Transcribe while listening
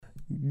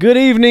Good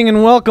evening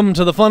and welcome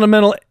to the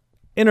fundamental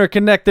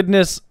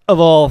interconnectedness of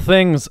all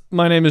things.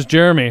 My name is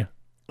Jeremy.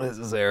 This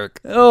is Eric.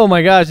 Oh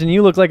my gosh, and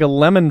you look like a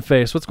lemon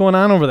face. What's going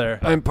on over there?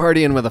 I'm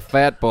partying with a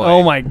fat boy.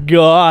 Oh my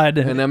god.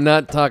 And I'm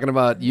not talking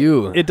about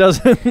you. It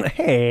doesn't...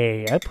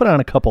 Hey, I put on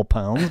a couple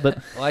pounds, but...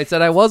 Well, I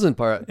said I wasn't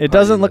It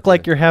doesn't look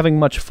like you're having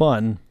much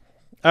fun.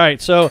 All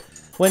right, so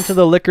went to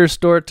the liquor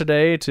store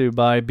today to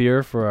buy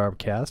beer for our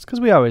cast, because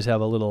we always have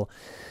a little...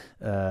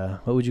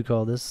 what would you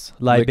call this?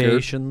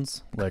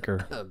 Libations?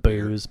 Liquor.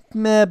 Booze.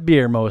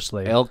 Beer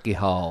mostly.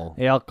 Alcohol.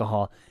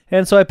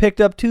 And so I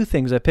picked up two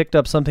things. I picked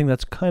up something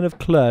that's kind of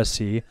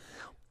classy.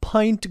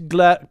 Pint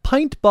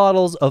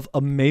bottles of a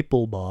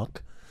Maple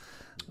Bock,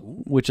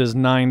 which is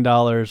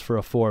 $9 for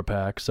a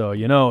 4-pack. So,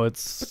 you know,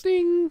 it's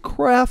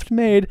craft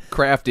made.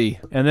 Crafty.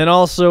 And then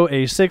also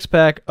a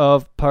 6-pack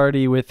of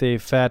Party with a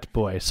Fat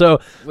Boy. So,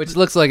 which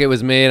looks like it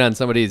was made on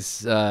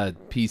somebody's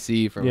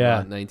PC from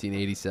about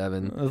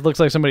 1987. It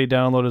looks like somebody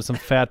downloaded some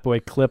Fat Boy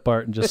clip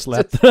art and just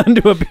slapped it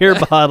onto a beer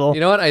bottle.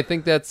 You know what? I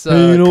think that's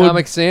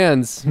Comic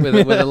Sans with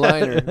a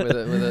liner,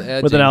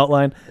 with an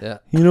outline. Yeah.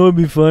 You know what'd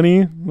be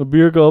funny? A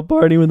beer called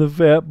Party with a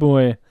Fat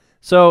Boy.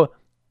 So,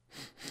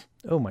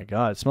 oh my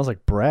God, it smells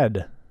like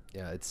bread.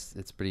 Yeah, it's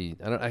pretty.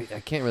 I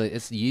can't really.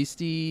 It's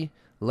yeasty,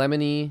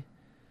 lemony.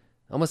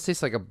 Almost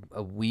tastes like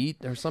a wheat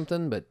or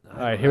something. But all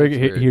right, here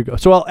you go.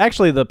 So, well,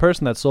 actually, the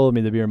person that sold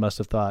me the beer must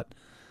have thought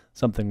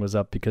something was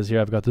up, because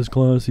here I've got this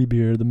classy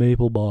beer, the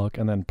Maple Bock,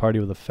 and then Party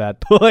with a Fat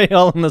Boy,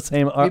 all in the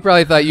same. He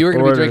probably thought you were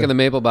going to be drinking the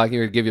Maple Bock and you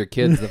were going to give your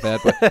kids the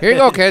Fat Boy. Here you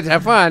go, kids.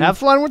 Have fun. Have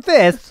fun with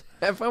this.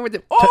 Have fun with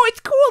it. Oh, it's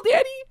cool,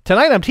 Daddy.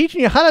 Tonight I'm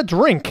teaching you how to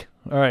drink.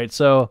 All right,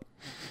 so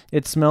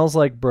it smells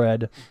like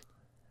bread.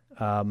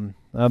 I'm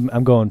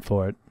going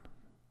for it.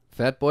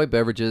 Fat Boy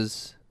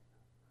Beverages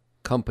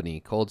Company,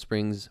 Cold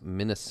Springs,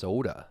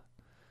 Minnesota.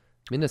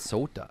 It's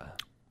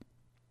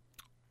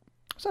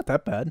not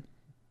that bad.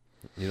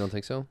 You don't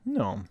think so?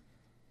 No.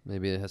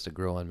 Maybe it has to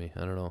grow on me.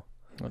 I don't know.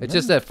 It's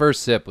just that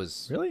first sip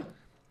was really.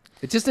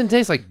 It just didn't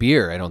taste like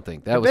beer. I don't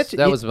think that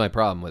was my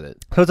problem with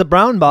it. So it's a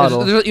brown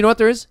bottle. You know what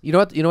there is? You know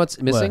what's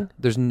missing? What?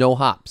 There's no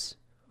hops.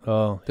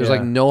 Oh, there's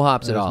like no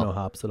hops at all. There's no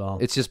hops at all.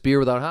 It's just beer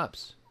without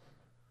hops.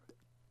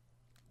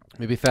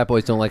 Maybe fat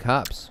boys don't like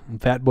hops.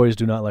 Fat boys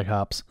do not like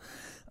hops.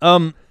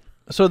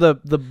 So the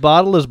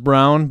bottle is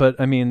brown, but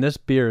I mean this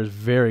beer is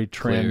very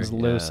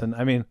translucent.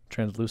 Clear, I mean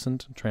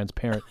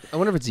transparent. I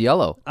wonder if it's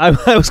yellow. I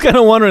was kind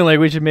of wondering, like,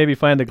 we should maybe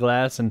find a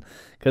glass, and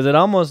because it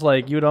almost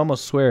like you'd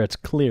almost swear it's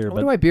clear. I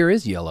wonder why beer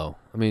is yellow.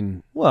 I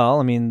mean,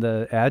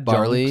 the adjuncts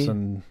barley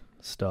and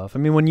stuff. I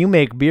mean, when you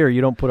make beer,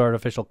 you don't put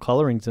artificial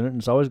colorings in it, and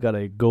it's always got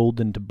a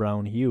golden to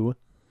brown hue.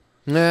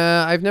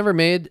 Nah, I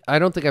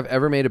don't think I've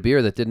ever made a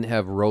beer that didn't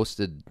have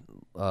roasted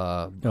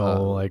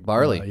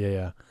barley.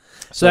 Yeah.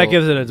 So that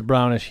gives it its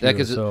brownish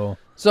hue.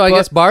 So I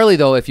guess barley,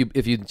 though, if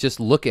you just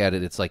look at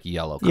it, it's like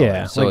yellow color.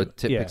 Yeah. So it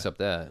picks up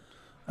that.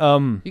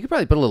 You could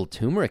probably put a little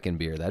turmeric in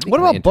beer. That'd be what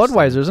about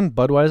Budweiser? Isn't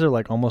Budweiser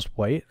like almost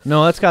white?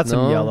 No, that's got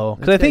some yellow.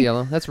 Because I think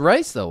yellow. That's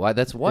rice, though. Why?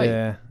 That's white.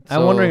 Yeah.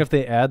 I'm wondering if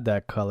they add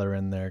that color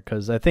in there,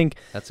 because I think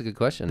that's a good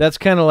question. That's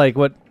kind of like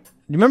what.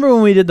 You remember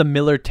when we did the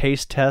Miller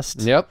taste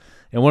test? Yep.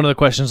 And one of the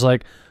questions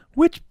like,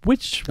 which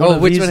one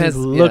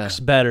looks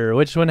better?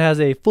 Which one has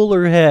a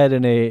fuller head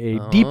and a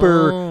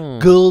deeper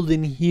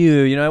golden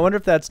hue? You know, I wonder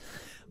if that's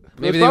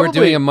maybe they were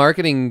doing a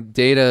marketing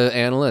data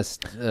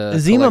analyst.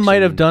 Zima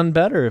might have done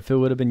better if it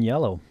would have been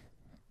yellow.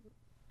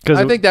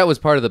 I think that was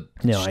part of the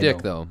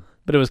shtick, though.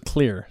 But it was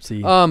clear.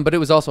 See, but it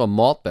was also a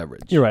malt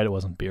beverage. You're right; it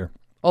wasn't beer.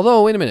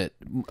 Although, wait a minute,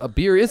 a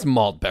beer is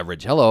malt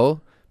beverage.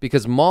 Hello,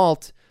 because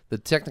malt, the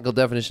technical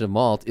definition of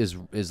malt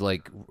is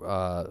like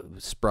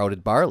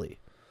sprouted barley.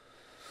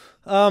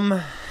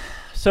 But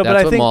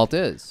that's what malt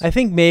is. I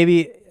think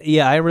maybe,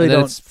 I really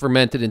don't. It's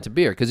fermented into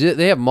beer, because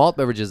they have malt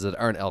beverages that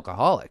aren't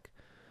alcoholic.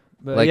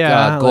 But like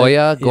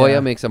Goya.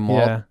 Goya makes a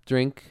malt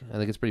drink. I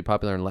think it's pretty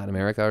popular in Latin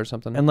America or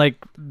something. And like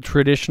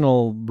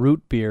traditional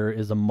root beer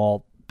is a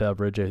malt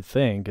beverage, I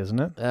think, isn't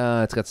it?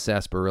 It's got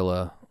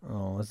sarsaparilla.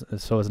 Oh,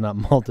 so it's not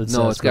malted.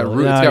 No,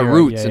 sarsaparilla. It's got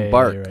roots and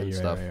bark and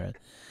stuff.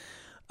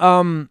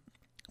 Right.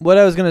 What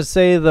I was going to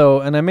say,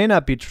 though, and I may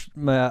not be, this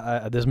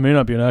may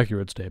not be an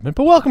accurate statement,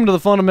 but welcome to the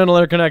fundamental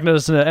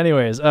interconnectedness.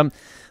 Anyways,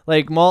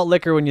 like malt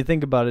liquor, when you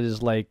think about it,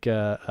 is like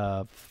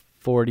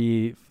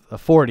 40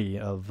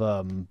 of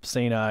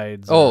St.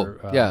 Ides.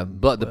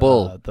 The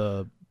Bull.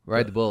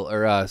 The Bull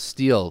or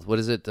Steel. What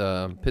is it?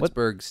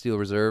 Pittsburgh Steel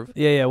Reserve.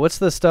 Yeah. What's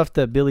the stuff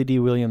that Billy D.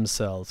 Williams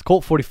sells?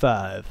 Colt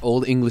 45.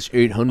 Old English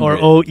 800. Or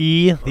OE.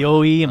 The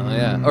OE.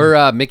 Yeah.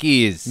 Or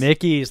Mickey's.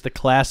 Mickey's, the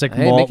classic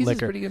malt Mickey's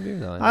liquor. Is pretty good beer,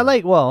 though.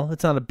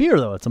 It's not a beer,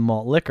 though. It's a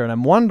malt liquor. And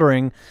I'm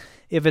wondering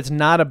if it's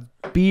not a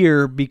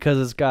beer because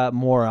it's got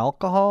more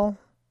alcohol.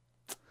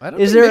 I don't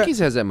think Mickey's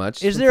has that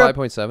much. Is there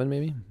 5.7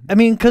 maybe? I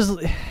mean, because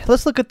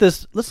let's look at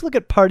this. Let's look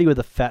at Party with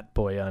a Fat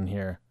Boy on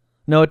here.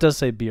 No, it does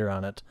say beer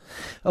on it.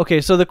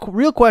 Okay, so the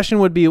real question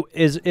would be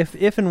is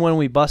if and when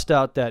we bust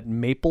out that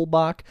Maple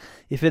Bock,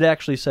 if it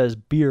actually says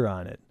beer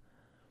on it.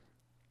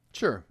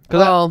 Sure. Because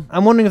Well,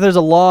 I'm wondering if there's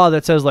a law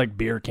that says like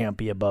beer can't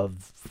be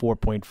above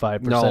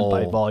 4.5%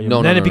 by volume. No,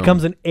 and then no, it no.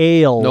 becomes an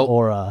ale Nope.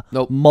 or a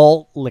Nope.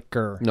 malt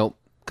liquor. nope.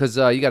 Because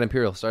you got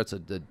Imperial Stouts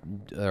that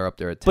are up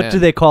there at 10. But do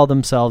they call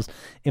themselves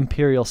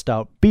Imperial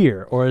Stout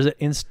beer or is it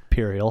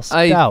Imperial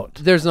Stout?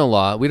 There's no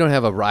law. We don't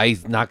have a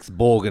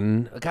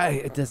Rheinsnacksbogen.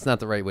 Guy, that's not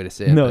the right way to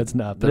say it. No, but it's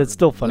not, but it's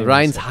still funny The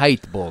when you say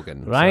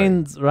Rheinsheitbogen.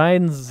 Rhein's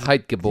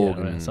Heitgebogen.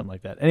 yeah, right, something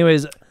like that.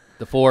 Anyways,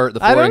 The four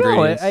I don't know.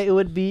 ingredients. It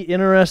would be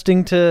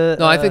interesting to.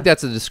 No, I think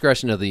that's the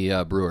discretion of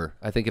the brewer.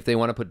 I think if they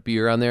want to put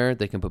beer on there,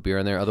 they can put beer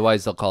on there.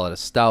 Otherwise, they'll call it a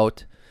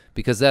stout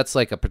because that's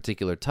like a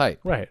particular type.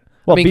 right.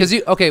 I mean, because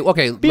okay.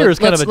 beer is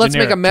kind of a let's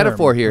make a generic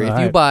metaphor term. here. If you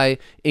Right. buy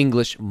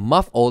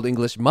old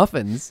English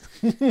muffins,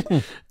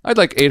 I'd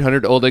like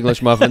 800 old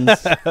English muffins.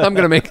 I'm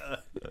gonna make.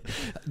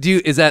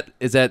 Is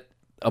that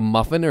a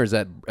muffin or is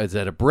that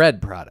a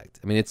bread product?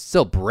 I mean, it's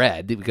still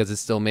bread because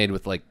it's still made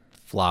with like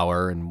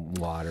flour and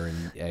water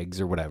and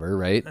eggs or whatever,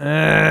 right?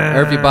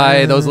 Or if you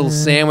buy those little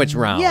sandwich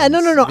rounds. Yeah,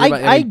 no.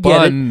 I get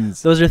buns.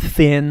 it. Those are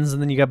thins,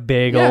 and then you got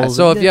bagels. Yeah,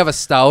 so if you have a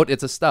stout,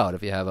 it's a stout.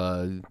 If you have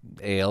a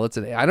ale, it's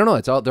an. I don't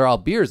know. They're all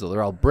beers though.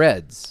 They're all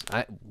breads.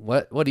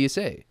 What do you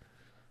say?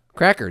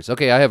 Crackers.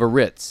 Okay, I have a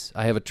Ritz.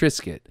 I have a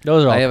Triscuit.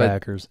 Those are all I have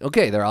crackers.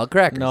 Okay, they're all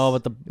crackers. No,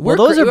 but we're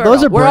those are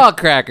we're bread- all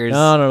crackers.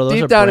 No, those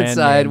Deep are down brand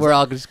inside, names. we're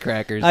all just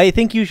crackers. I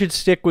think you should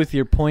stick with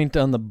your point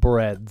on the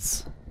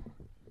breads.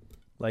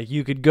 Like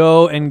you could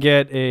go and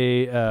get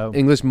a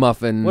English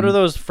muffin. what are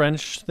those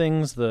French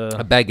things?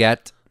 A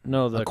baguette.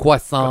 The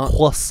croissant. A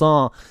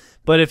croissant.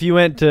 But if you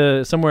went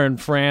to somewhere in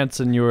France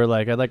and you were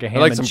like, I'd like a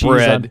ham like and some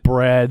cheese on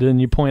bread, and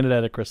you pointed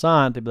at a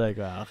croissant, they'd be like,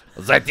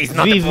 That is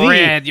not oui,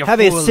 bread. You have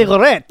a fool.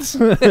 cigarette.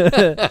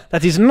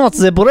 That is not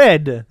the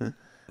bread.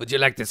 Would you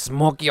like to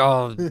smoke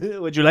your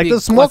Would you like Big to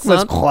smoke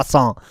this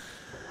croissant? croissant?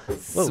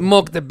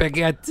 smoke the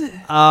baguette?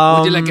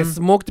 Would you like a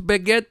smoked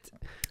baguette?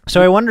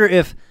 So I wonder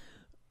if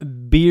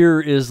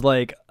beer is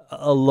like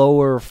a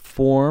lower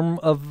form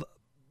of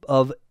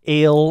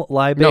ale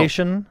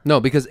libation. No,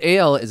 because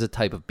ale is a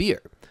type of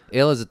beer.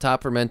 Ale is a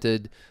top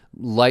fermented,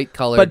 light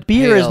colored. But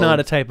beer is pale- not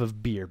a type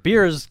of beer.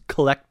 Beer is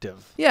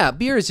collective. Yeah,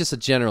 beer is just a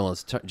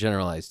generalized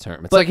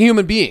term. It's like a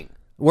human being.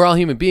 We're all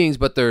human beings,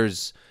 but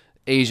there's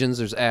Asians,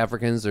 there's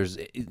Africans, there's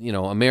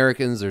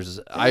Americans, there's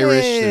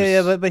Irish.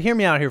 Yeah, but hear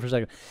me out here for a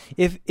second.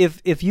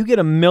 If you get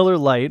a Miller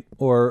Lite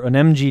or an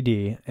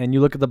MGD and you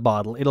look at the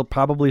bottle, it'll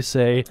probably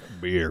say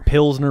beer.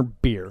 Pilsner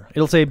beer.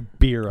 It'll say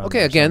beer on Okay,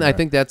 there again, I somewhere.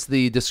 think that's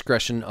the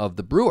discretion of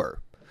the brewer,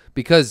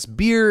 because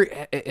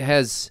beer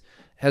has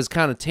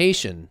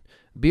connotation.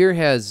 Beer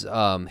has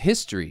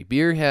history.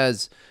 Beer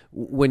has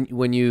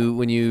when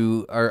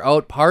you are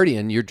out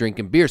partying, you're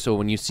drinking beer. So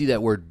when you see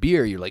that word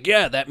beer, you're like,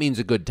 yeah, that means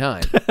a good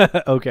time.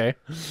 Okay.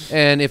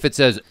 And if it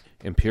says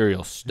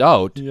Imperial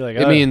Stout, You're like,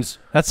 it oh, means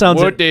that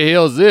sounds what the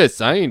hell's this?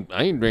 I ain't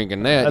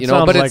drinking that. That You know,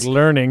 sounds but like it's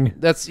learning.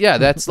 that's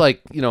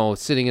like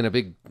sitting in a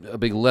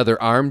big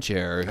leather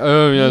armchair.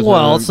 Oh yes.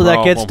 Well, so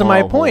that gets to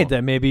my point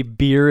that maybe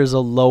beer is a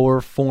lower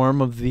form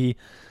of the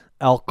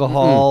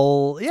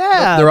alcohol.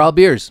 Yeah, They're all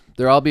beers.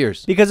 They're all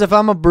beers. because if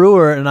I'm a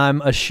brewer and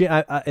I'm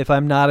if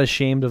I'm not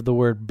ashamed of the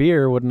word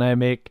beer, wouldn't I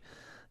make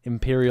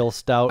Imperial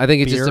Stout? I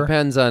think it beer? just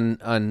depends on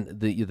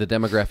the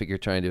demographic you're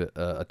trying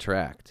to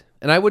attract.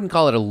 And I wouldn't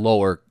call it a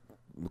lower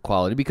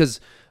quality because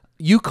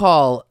you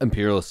call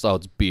Imperial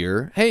Stouts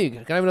beer. Hey,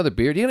 can I have another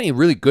beer? Do you have any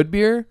really good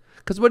beer?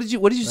 Because what did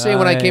you say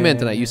when I came in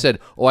tonight? You said,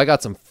 "Oh, I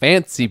got some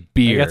fancy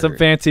beer." I got some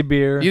fancy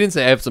beer. You didn't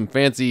say I have some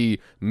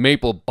fancy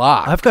maple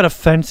bock. I've got a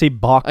fancy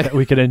bock that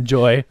we can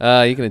enjoy. You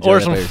can enjoy Or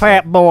that some by yourself.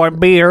 fat boy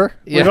beer.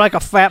 Yeah. Would you like a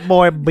fat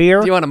boy beer?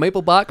 Do you want a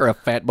maple bock or a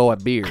fat boy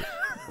beer?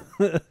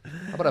 How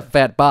about a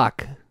fat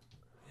bock?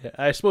 Yeah,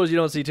 I suppose you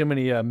don't see too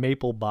many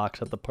maple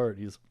bocks at the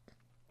parties.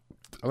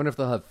 I wonder if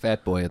they'll have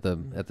Fat Boy at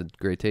the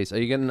Great Taste. Are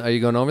you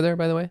going over there?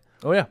 By the way,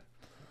 Oh yeah.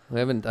 I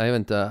haven't.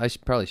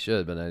 Probably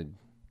should, but I.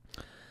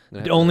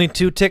 Only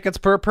 2 tickets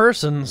per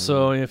person,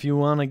 so if you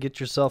want to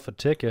get yourself a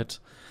ticket,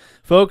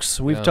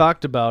 folks, we've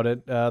talked about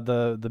it.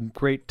 The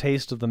Great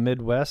Taste of the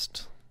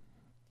Midwest.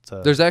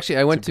 There's actually.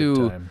 I went it's a good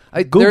to. time.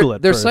 I Google their,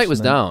 it Their first site was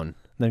and then- down.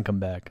 Then come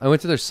back. I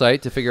went to their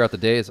site to figure out the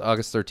day. It's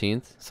August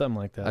 13th. Something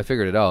like that. I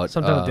figured it out.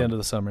 Sometime at the end of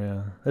the summer,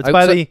 yeah. It's I-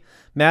 by so- the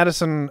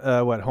Madison,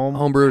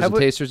 Homebrewers and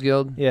Tasters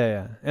Guild.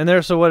 Yeah.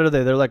 And so what are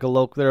they? They're like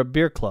they're a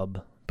beer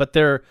club, but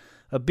they're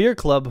a beer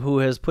club who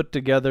has put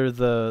together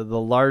the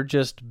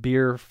largest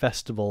beer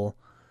festival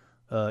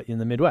in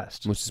the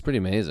Midwest. Which is pretty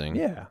amazing.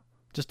 Yeah.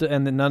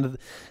 And then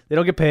they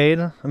don't get paid.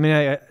 I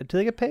mean, do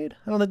they get paid?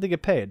 I don't think they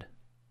get paid.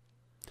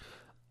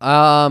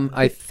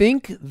 I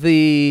think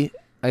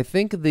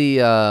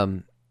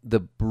the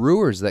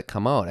brewers that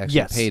come out actually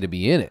Yes. pay to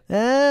be in it.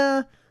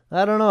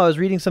 I don't know. I was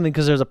reading something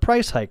because there's a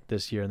price hike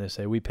this year, and they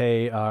say we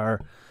pay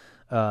our.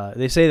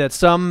 They say that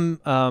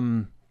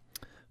some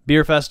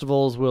beer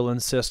festivals will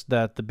insist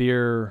that the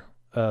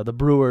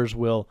brewers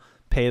will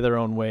pay their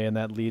own way, and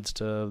that leads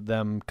to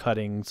them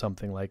cutting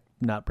something like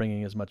not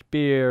bringing as much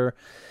beer,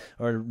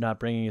 or not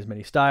bringing as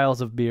many styles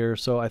of beer.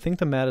 So I think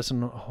the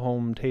Madison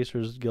Home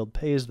Tasters Guild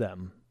pays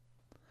them.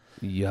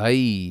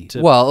 Yay.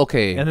 To- Well,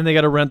 okay. And then they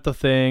got to rent the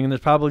thing, and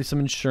there's probably some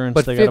insurance.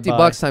 But they gotta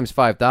buy. $50 times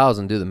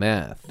 5,000, do the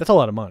math. That's a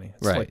lot of money.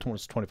 It's Right. like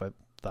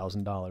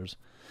 $25,000.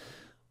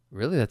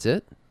 Really? That's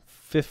it?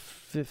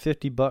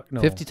 $50.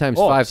 No, 50 times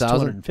oh,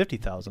 5,000?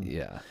 $250,000.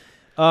 Yeah.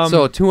 Um,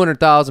 So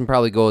 200,000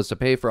 probably goes to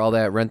pay for all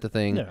that, rent the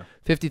thing. Yeah.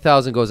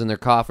 50,000 goes in their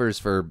coffers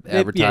for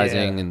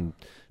advertising yeah. and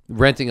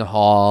renting a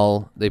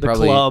hall. They the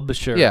probably club,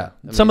 sure. Yeah,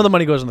 Some of the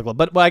money goes in the club.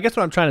 But I guess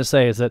what I'm trying to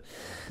say is that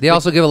They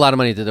also give a lot of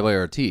money to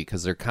WRT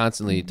because they're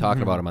constantly talking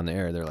Mm-hmm. about them on the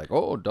air. They're like,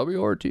 "Oh,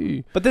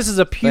 WRT." But this is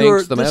a pure.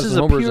 Thanks, the This is Madison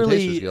a Homebrewers and purely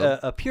Tasters Guild.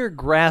 a pure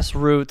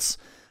grassroots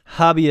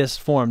hobbyist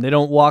form. They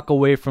don't walk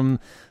away from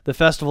the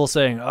festival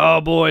saying, "Oh,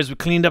 boys, we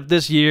cleaned up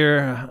this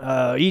year.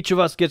 Each of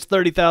us gets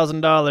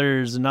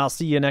 $30,000, and I'll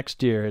see you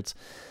next year." It's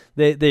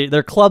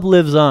their club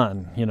lives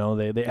on. You know,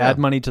 they add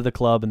money to the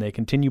club, and they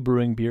continue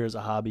brewing beer as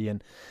a hobby.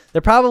 And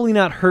they're probably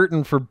not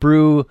hurting for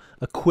brew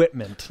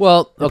equipment.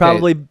 Well, They okay.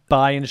 probably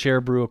buy and share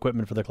brew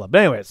equipment for the club. But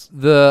anyways,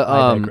 The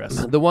I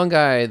digress. the one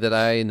guy that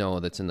I know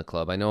that's in the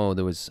club, I know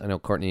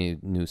Courtney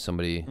knew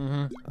somebody,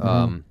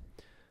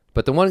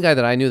 but the one guy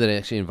that I knew that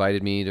actually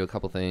invited me to a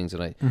couple things,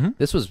 and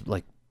this was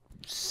like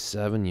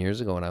 7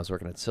 years ago when I was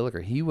working at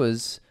Silica.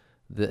 His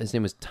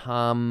name was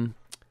Tom.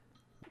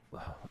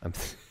 I'm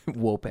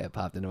Wopat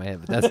popped into my head,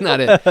 but that's not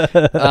it.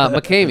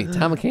 McCamey,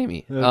 Tom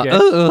McCamey.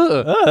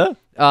 Okay.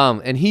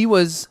 And he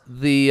was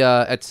the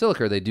at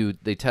Silica.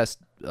 They test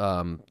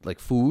like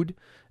food,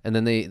 and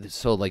then they do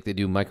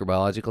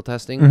microbiological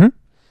testing,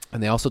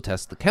 and they also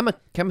test the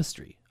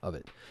chemistry of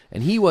it.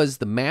 And he was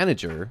the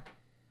manager,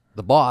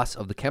 the boss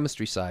of the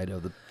chemistry side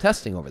of the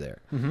testing over there.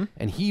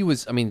 And he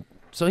was, he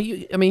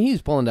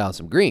was pulling down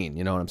some green.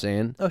 You know what I'm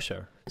saying? Oh,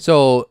 sure.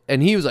 So,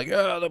 and he was like,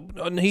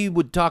 and he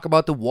would talk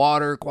about the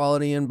water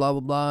quality and blah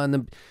blah blah.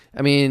 And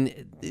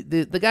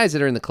the guys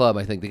that are in the club,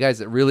 I think the guys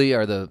that really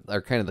are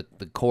kind of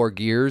the core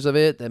gears of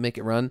it that make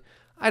it run.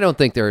 I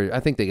think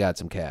they got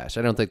some cash.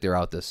 I don't think they're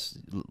out this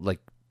like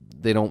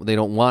they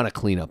don't want to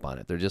clean up on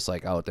it. They're just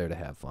like out there to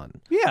have fun.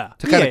 Yeah.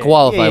 To kind of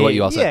qualify what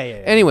you all said. Yeah.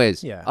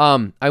 Anyways, Yeah.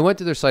 I went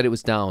to their site. It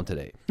was down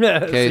today.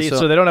 Okay,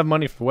 so they don't have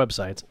money for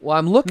websites. Well,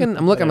 I'm looking.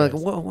 I'm like, Anyways.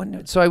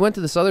 whoa. So I went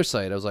to this other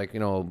site. I was like,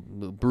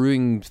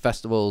 brewing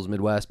festivals,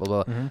 Midwest,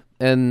 blah blah.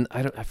 And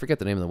I forget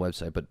the name of the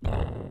website, but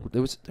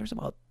there's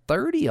about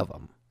 30 of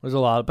them. There's a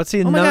lot, but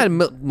see, Oh my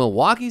God,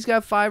 Milwaukee's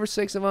got 5 or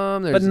 6 of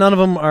them. but none of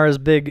them are as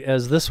big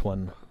as this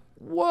one.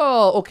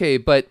 Well, okay,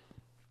 but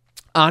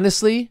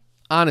honestly,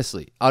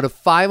 out of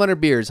 500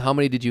 beers, how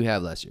many did you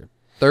have last year?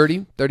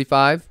 30,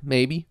 35,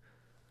 maybe.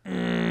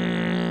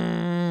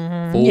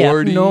 40.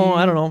 Yeah, no,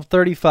 I don't know,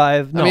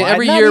 35. No, I mean,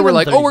 every not year even we're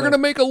like, 35. we're gonna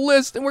make a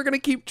list and we're gonna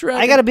keep track.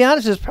 I got to be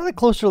honest, it's probably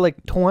closer to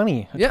like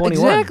 20. Yeah, 21.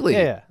 exactly.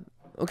 Yeah.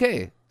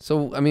 Okay,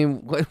 so I mean,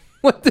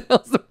 what the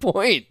hell's the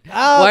point?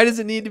 Uh, Why does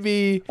it need to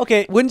be?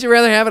 Okay. Wouldn't you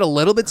rather have it a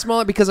little bit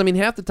smaller? Because I mean,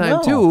 half the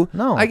time too,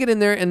 no. I get in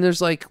there and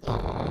there's like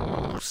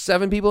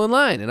 7 people in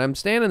line, and I'm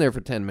standing there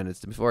for 10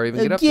 minutes before I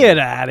even get up. Get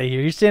there. out of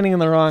here. You're standing in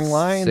the wrong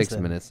line. 6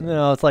 minutes.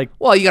 No, it's like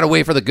Well, you got to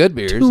wait for the good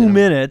beers. 2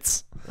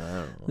 minutes. I don't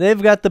know.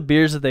 They've got the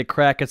beers that they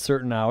crack at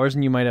certain hours,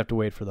 and you might have to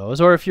wait for those.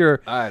 Or if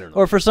you're, I don't know.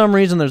 or for some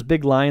reason, there's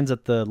big lines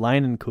at the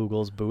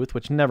Leinenkugel's booth,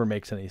 which never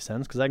makes any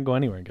sense because I can go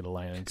anywhere and get a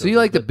Leinenkugel's. So you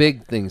like the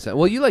big things?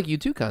 Well, you like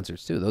U2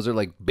 concerts too. Those are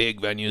like big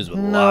venues with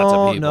no, lots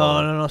of people.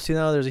 No. See,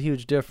 now there's a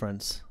huge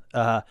difference.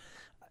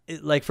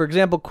 Like for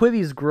example,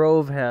 Quivvy's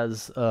Grove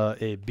has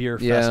a beer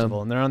Yeah.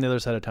 festival, and they're on the other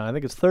side of town. I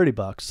think it's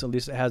 $30. At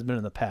least it has been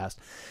in the past.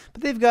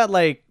 But they've got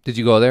like Did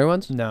you go there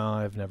once? no,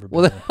 I've never been.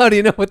 Well, then how do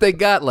you know what they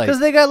got like?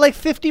 Because they got like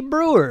 50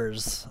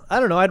 brewers.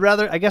 I don't know.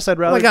 I guess I'd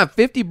Oh rather. my God,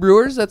 50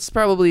 brewers? That's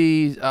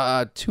probably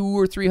 200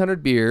 or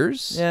 300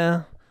 beers.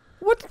 Yeah.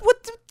 What?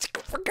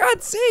 For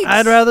God's sakes!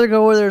 I'd rather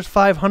go where there's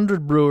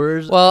 500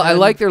 brewers. Well, I and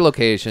like their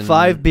location.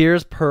 5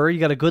 beers per. You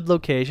got a good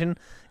location.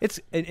 It's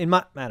in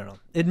my I don't know.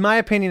 In my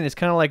opinion, it's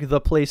kind of like the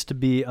place to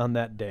be on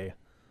that day.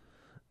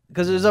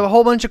 Because there's a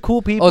whole bunch of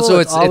cool people. Oh, so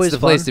it's always the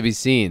fun. place to be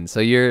seen. So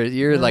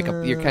you're like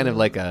you're kind of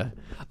like a.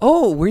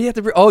 Oh, were you at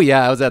the? Oh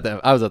yeah, I was at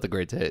the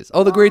Great Taste.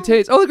 Oh, the Great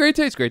Taste. Oh, the Great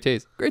Taste. Great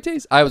Taste. Great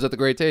Taste. I was at the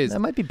Great Taste. That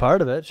might be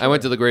part of it. I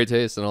went to sure. the Great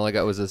Taste, and all I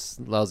got was this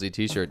lousy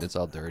T-shirt, and it's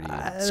all dirty,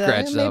 and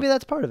scratched Maybe up,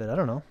 that's part of it. I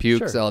don't know.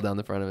 pukes Sure. all down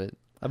the front of it.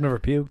 I've never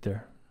puked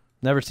there.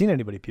 Never seen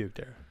anybody puke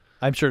there.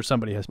 I'm sure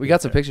somebody has. We puked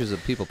got some there. pictures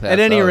of people passed At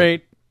any out.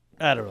 rate,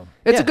 I don't know.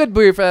 It's Yeah. a good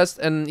beer fest,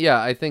 and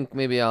yeah, I think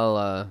maybe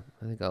I'll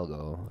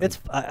go.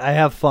 I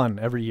have fun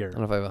every year. I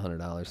don't know if I have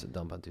 $100 to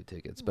dump on 2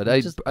 tickets, but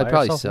Just buy I'd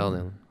probably yourself sell one.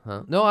 them.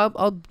 Huh?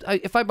 No,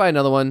 if I buy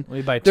another one.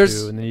 We buy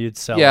There's- 2 and then you'd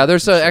sell. Yeah, it.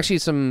 there's Sure. actually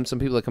some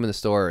people that come in the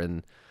store,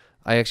 and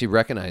I actually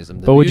recognize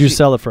them. But would you Usually-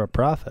 sell it for a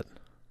profit?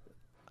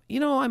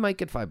 I might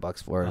get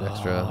 $5 for it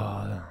extra.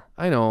 Oh,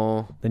 I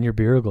know. then your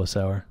beer will go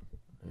sour.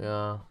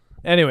 Yeah.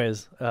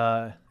 Anyways,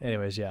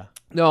 yeah.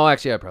 No,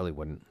 actually, I probably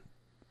wouldn't.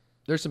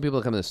 There's some people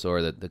that come in the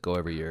store that go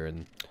every year,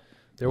 and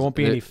There won't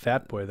be They- any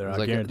fat boy there. it's I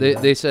like guarantee.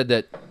 they said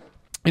that.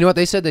 You know what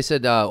they said? They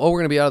said, "Oh, we're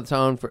gonna be out of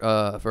town for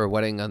a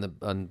wedding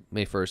on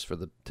May 1st for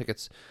the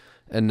tickets,"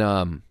 and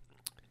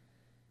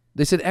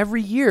they said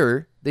every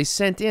year they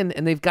sent in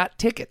and they've got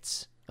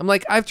tickets. I'm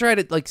like, I've tried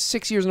it like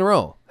 6 years in a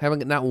row.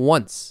 Haven't not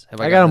once.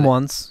 Have I got them gotten it.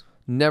 once.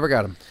 Never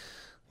got them.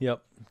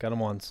 Yep, got them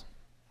once.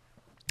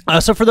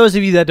 So for those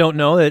of you that don't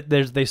know,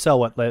 they sell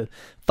what, like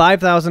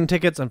 5,000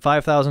 tickets and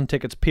 5,000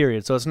 tickets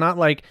period. So it's not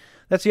like,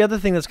 that's the other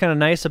thing that's kind of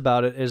nice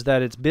about it, is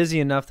that it's busy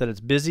enough that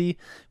it's busy,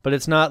 but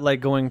it's not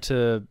like going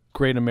to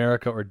Great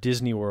America or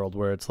Disney World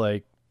where it's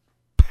like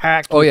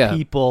packed with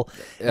people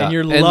and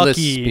you're Endless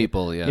lucky.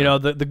 people, yeah. You know,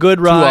 the good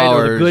ride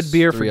or the good hours,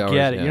 beer, 3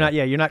 forget hours,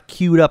 it. You're not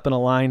queued up in a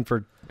line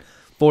for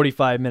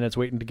 45 minutes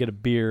waiting to get a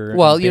beer.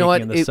 Well, and you know what?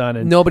 baking in the sun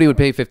and Nobody would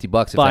pay $50 if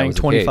that buying was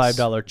the $25 case.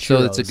 churros.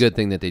 So it's a good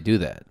thing that they do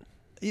that.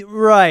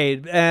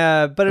 Right,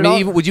 but I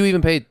mean, would you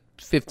even pay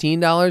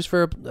 $15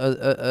 for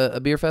a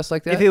beer fest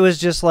like that? if it was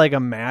just like a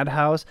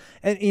madhouse?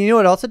 And you know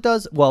what else it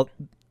does? Well,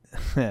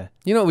 You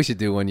know what we should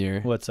do one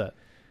year? what's that?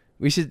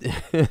 We should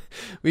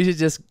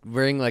just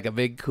bring like a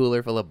big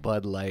cooler full of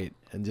Bud Light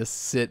and just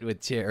sit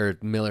with or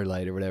Miller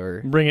Lite or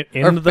whatever. Bring it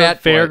Or into the Fat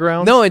Boy.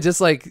 fairgrounds? No, and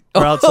just like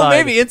Or outside.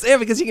 maybe it's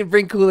because you can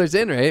bring coolers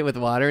in, right, with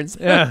water and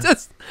stuff. Yeah.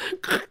 Just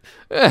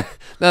now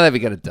that we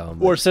got it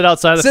dumb. Or sit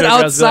outside the Sit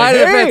fairgrounds and be outside like, of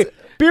the hey, fence.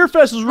 beer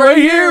fest is right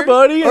here,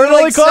 buddy. Or And it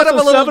only like costs set up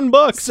us a little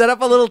 $7. Set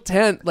up a little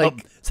tent,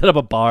 like Set up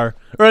a bar.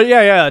 Or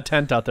yeah, a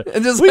tent out there.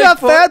 and just we like got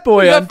Fat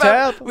Boy on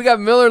tap. We got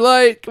Miller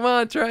Lite. Come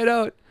on, try it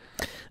out.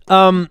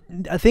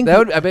 I think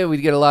I bet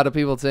we'd get a lot of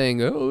people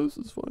saying, "Oh, this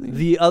is funny."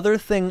 the other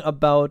thing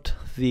about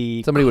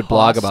the Somebody would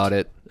blog about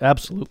it.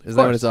 Absolutely. Is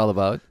that what it's all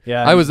about?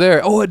 Yeah. I was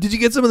there. Oh, did you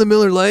get some of the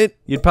Miller Lite?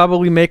 You'd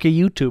probably make a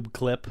YouTube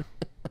clip.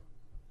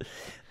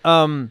 The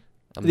other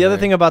there.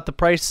 thing about the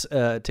price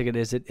ticket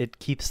is it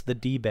keeps the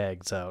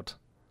D-bags out.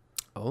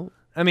 Oh,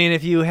 I mean,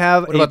 if you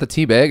have what about the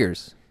tea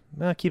baggers?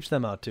 it keeps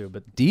them out too,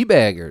 but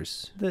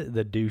D-baggers.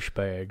 the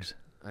douchebags.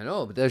 I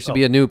know, but there should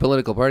be a new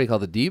political party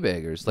called the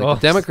D-baggers, like Oh.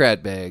 the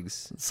Democrat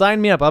bags.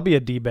 Sign me up. I'll be a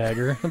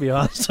D-bagger. That'd be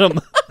awesome.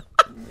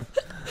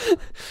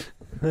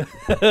 You know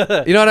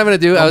what I'm gonna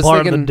do? I was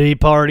part thinking of the D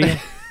party.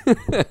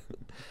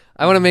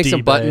 I want to make some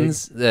D-bag.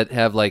 buttons that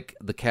have like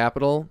the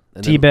capital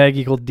and then, T-bag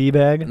equal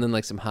D-bag. and then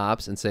like some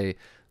hops and say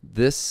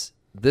this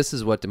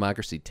is what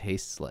democracy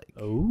tastes like.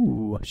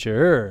 Oh,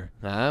 sure.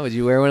 Would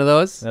you wear one of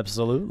those?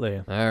 Absolutely.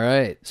 All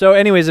right. So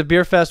anyways, if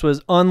Beer Fest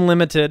was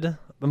unlimited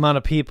amount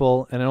of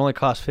people and it only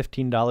cost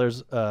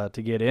 $15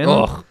 to get in,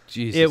 Oh,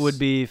 Jesus. it would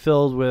be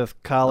filled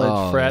with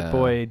college frat yeah.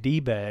 boy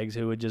D-bags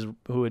who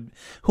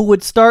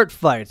would start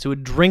fights, who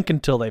would drink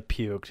until they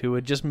puked, who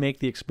would just make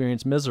the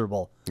experience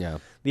miserable. Yeah.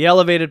 The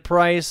elevated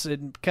price,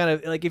 it kind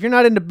of like if you're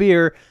not into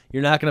beer,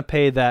 you're not going to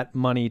pay that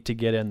money to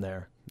get in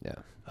there.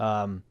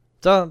 Yeah.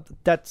 So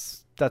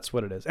that's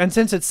what it is. And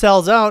since it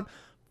sells out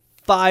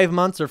 5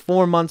 months or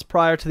 4 months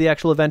prior to the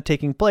actual event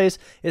taking place,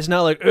 it's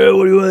not like, hey,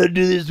 what do you want to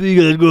do this week?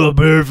 Let's go to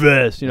Beer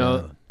Fest, you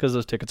know, because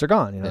those tickets are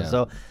gone, you know. Yeah.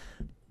 So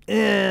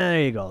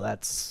there you go.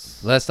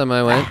 That's Last time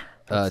I went,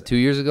 2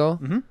 years ago,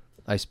 Mhm.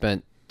 I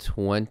spent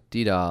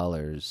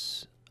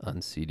 $20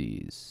 on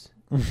CDs.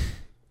 Isn't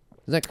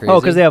that crazy?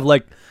 because they have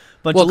like a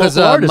bunch well, of because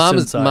local artists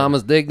Mama's inside.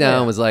 Mama's Dig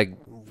Down Yeah. was like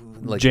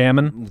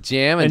jamming. and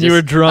And you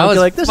were drunk, I was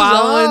you're like, this is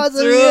following awesome,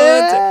 through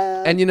yeah. it.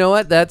 And you know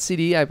what? That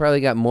CD I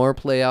probably got more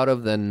play out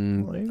of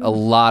than a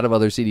lot of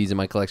other CDs in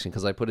my collection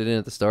because I put it in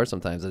at the store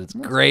sometimes, and it's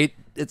great.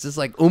 It's just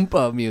like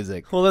oompa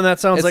music. Well, then that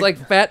sounds It's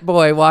like Fat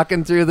Boy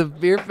walking through the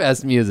Beer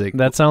Fest music.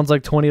 that sounds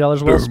like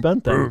 $20 well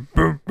spent then.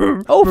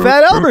 Oh,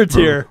 Fat Albert's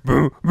here.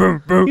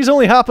 He's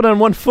only hopping on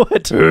 1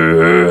 foot.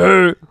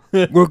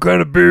 What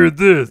kind of beer is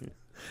this?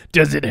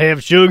 Does it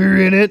have sugar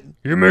in it?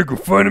 You making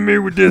fun of me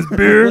with this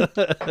beer?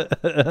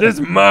 This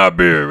is my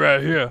beer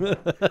right here.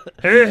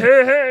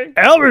 Hey.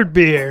 Albert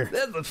beer.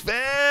 That's a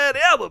Fat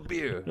Albert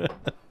beer.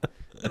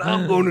 And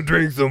I'm going to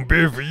drink some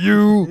beer for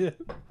you.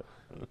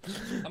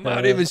 I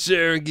might even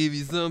share and give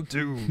you some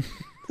too.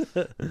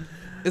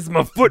 It's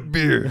my foot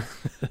beer.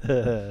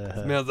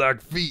 Smells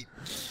like feet.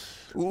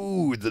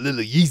 Ooh, it's a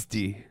little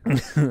yeasty.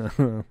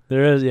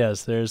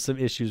 There's some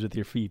issues with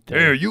your feet Hey,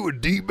 there. are you a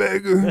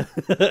D-bagger?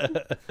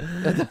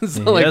 That doesn't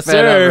sound like Yes, Fat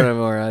sir. Albert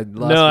anymore. I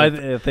lost No,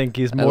 it. I think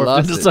he's I morphed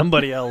lost into it.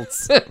 somebody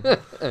else.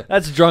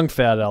 That's drunk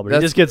Fat Albert. He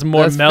That's- just gets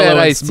more that's mellow Fat and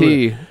Iced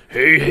smooth. Tea.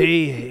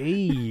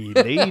 Hey,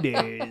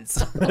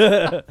 ladies.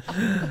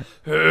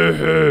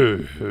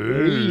 Hey.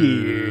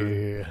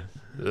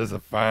 That's a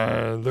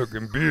fine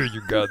looking beer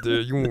you got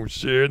there. You won't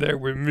share that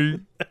with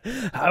me?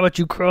 How about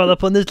you crawl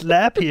up on this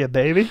lap here,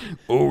 baby?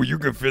 Oh, you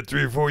can fit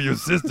 3 or 4 of your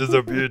sisters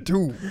up here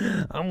too.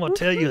 I'm going to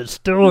tell you a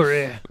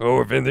story.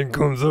 Oh, if anything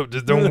comes up,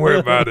 just don't worry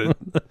about it.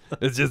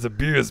 It's just a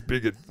beer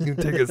spigot. You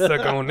can take a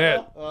suck on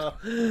that.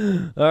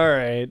 All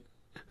right.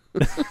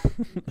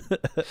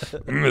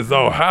 It's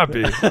all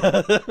happy.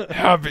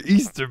 Happy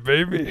Easter,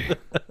 baby.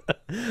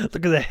 Look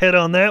at the head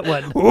on that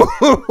one.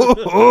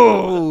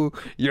 Oh,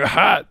 you're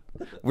hot.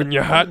 When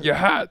you're hot, you're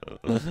hot.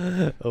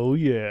 Oh,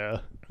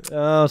 yeah.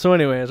 So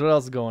anyways, what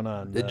else is going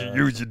on? Did you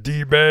use your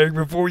D-bag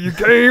before you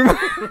came?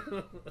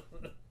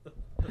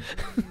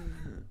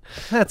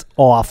 That's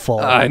awful.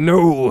 I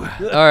know.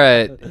 All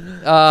right.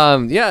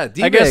 Yeah.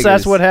 I guess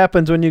that's D-baggers. what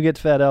happens when you get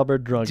Fat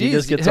Albert drunk. He Jeez,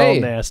 just gets hey.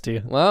 all nasty.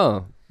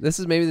 Wow. This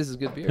is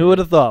good beer. Who would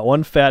have thought?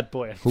 One fat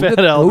boy. Who'd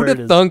Fat Albert have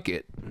is thunk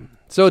it?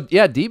 So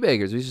yeah,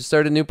 D-baggers. We should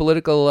start a new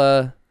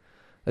political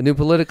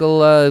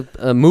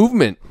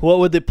movement. What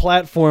would the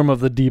platform of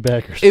the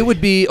D-baggers? It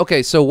would be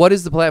okay. So what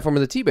is the platform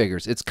of the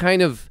Teabaggers? It's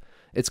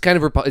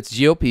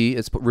GOP.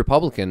 It's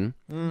Republican,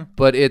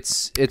 but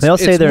it's They'll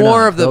say it's they're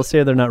more not. of the. They'll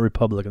say they're not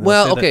Republican. They'll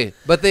Well, say that- okay,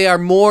 but they are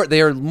more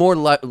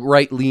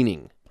right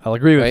leaning. I'll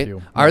agree with Right?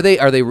 you. Are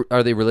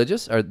they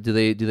religious? Do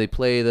they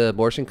play the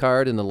abortion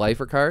card and the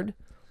lifer card?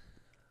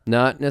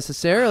 Not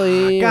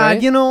necessarily. God,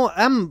 right? you know,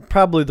 I'm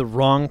probably the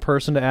wrong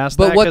person to ask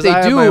But that. what 'cause they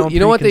I have my do, own you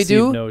know what they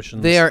do? preconceived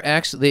notions. They are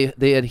actually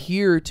they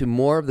adhere to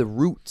more of the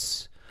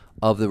roots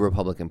of the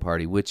Republican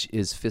Party, which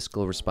is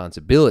fiscal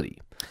responsibility.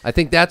 I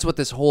think that's what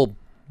this whole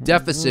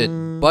deficit,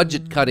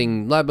 budget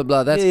cutting, blah blah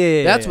blah.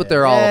 That's what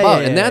they're all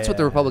about, and that's what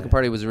the Republican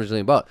Party was originally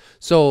about.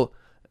 So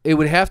it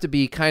would have to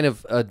be kind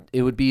of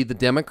it would be the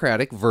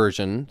Democratic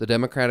version, the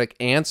Democratic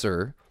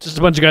answer. just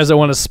a bunch of guys that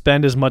want to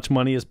spend as much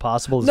money as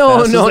possible. As No,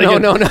 fast as no, they no,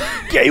 can. no, no.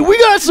 Okay, we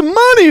got some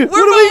money. What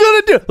are we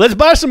gonna do? Let's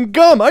buy some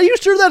gum. Are you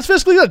sure that's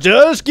fiscally?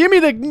 Just give me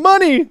the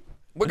money.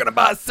 We're gonna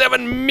buy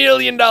 $7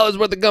 million worth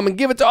of gum and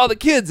give it to all the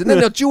kids, and then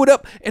they'll chew it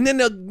up, and then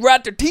they'll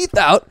rot their teeth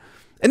out,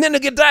 and then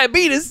they'll get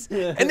diabetes,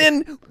 and then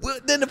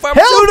the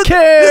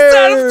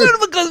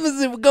pharmaceutical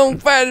companies are gonna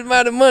find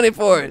amount of money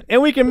for it.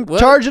 And we can What?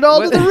 charge it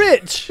all What? to the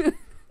rich.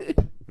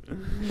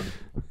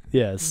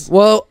 Yes.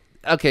 Well,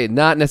 okay,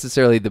 not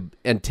necessarily the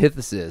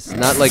antithesis,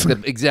 not like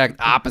the exact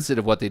opposite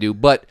of what they do,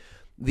 but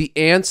the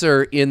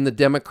answer in the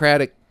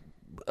Democratic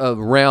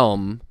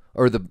realm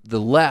or the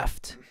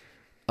left.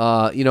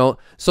 So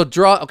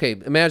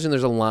imagine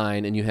there's a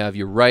line and you have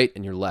your right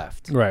and your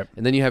left. Right.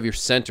 And then you have your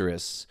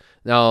centrists.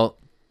 Now,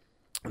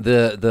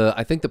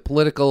 I think the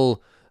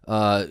political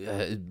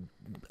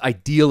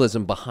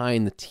idealism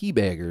behind the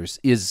teabaggers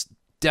is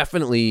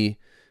definitely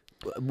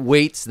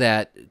weights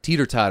that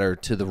teeter-totter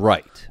to the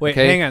right. Wait,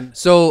 okay? hang on.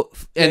 So,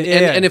 Yeah.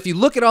 and if you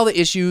look at all the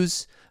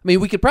issues, I mean,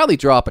 we could probably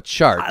draw up a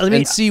chart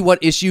and see what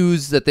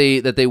issues that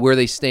they where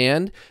they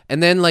stand,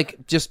 and then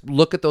like just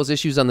look at those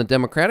issues on the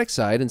Democratic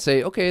side and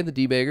say, okay, the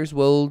D-baggers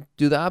will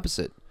do the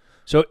opposite.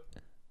 So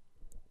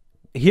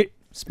here,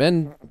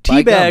 Spend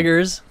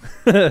teabaggers.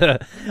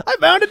 I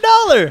found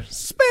 $1.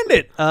 Spend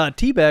it.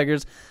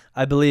 Teabaggers,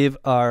 I believe,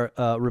 are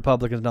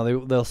Republicans. Now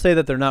they'll say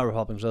that they're not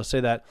Republicans. They'll say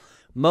that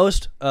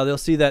they'll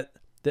see that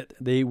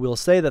they will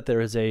say that there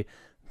is a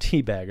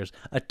teabaggers,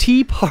 a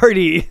Tea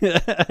Party.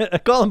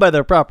 Call them by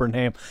their proper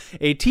name.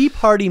 A Tea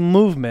Party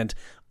movement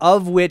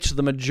of which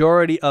the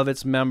majority of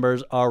its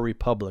members are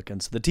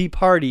Republicans. The Tea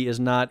Party is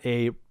not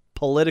a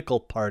political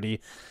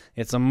party;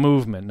 it's a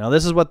movement. Now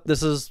this is what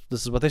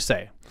they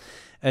say.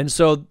 And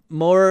so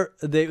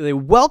they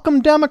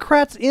welcome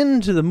Democrats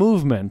into the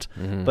movement,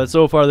 but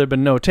so far there have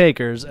been no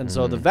takers. And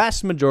so the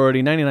vast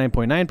majority,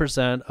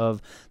 99.9%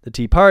 of the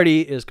Tea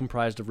Party is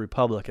comprised of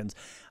Republicans.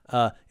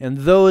 And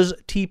those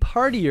Tea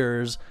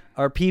Partiers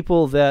are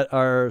people that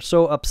are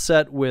so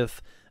upset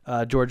with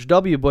George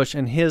W. Bush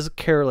and his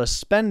careless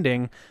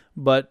spending,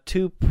 but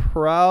too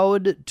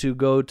proud to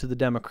go to the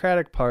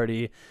Democratic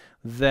Party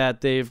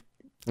that they've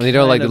They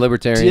don't like kind the of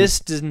libertarians.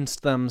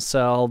 distanced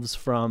themselves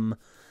from...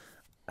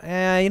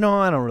 I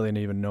don't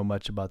really even know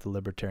much about the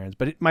libertarians,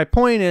 but my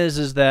point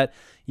is that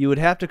you would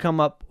have to come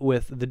up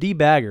with the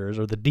D-baggers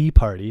or the D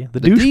Party, the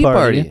douche D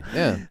party.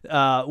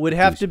 Yeah. Would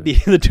have to be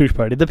the douche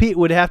party.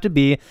 Would have to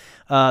be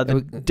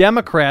the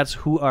Democrats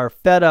who are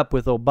fed up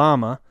with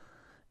Obama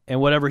and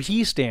whatever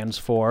he stands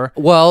for.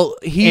 Well,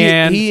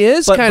 he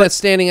is but- kind of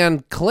standing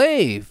on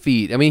clay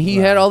feet. I mean, he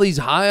had all these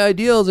high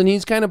ideals, and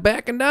he's kind of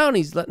backing down.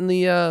 He's letting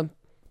the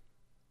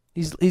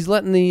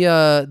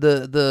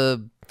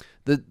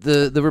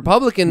the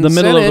Republican The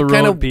middle of Senate the road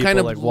kind of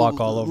people, like, walk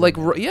all over like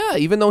him. yeah,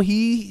 even though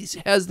he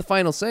has the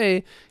final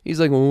say, he's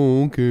like,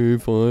 oh, okay,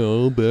 fine,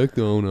 I'll back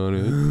down on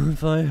it.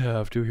 If I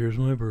have to, here's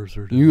my birth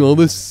certificate. All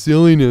this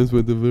silliness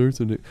with the birth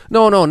certificate.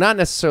 No, not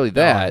necessarily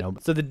that.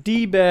 So the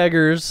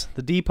D-baggers,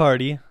 the D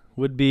Party,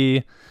 would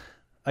be,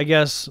 I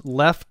guess,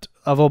 left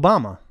of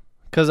Obama.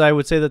 Because I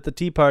would say that the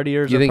Tea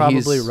Partiers You are think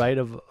probably he's- right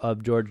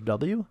of George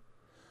W.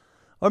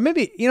 Or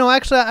maybe,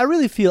 actually, I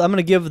really feel I'm going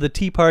to give the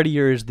Tea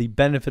Partiers the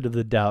benefit of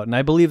the doubt. And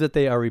I believe that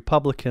they are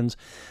Republicans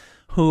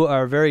who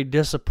are very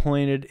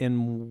disappointed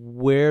in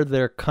where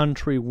their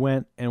country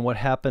went and what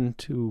happened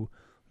to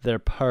their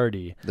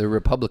party. The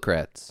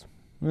Republicrats.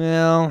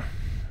 Well,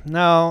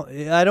 no,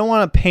 I don't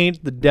want to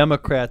paint the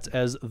Democrats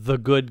as the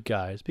good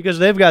guys because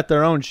they've got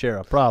their own share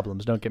of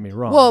problems. Don't get me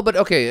wrong. Well, but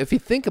okay, if you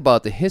think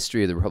about the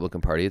history of the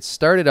Republican Party, it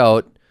started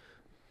out.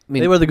 I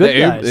mean, They were the good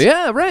guys.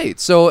 Yeah, right.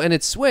 So, and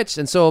it switched,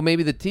 and so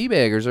maybe the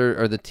Teabaggers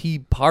or the Tea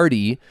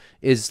Party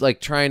is like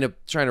trying to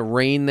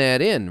rein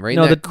that in, right?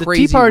 no, the that Tea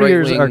crazy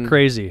Partiers are right-wing-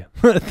 crazy.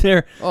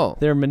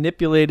 They're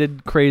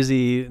manipulated,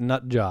 crazy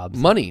nut jobs.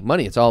 money.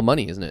 It's all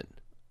money, isn't it?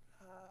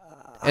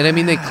 And I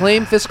mean, they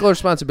claim fiscal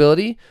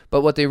responsibility,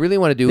 but what they really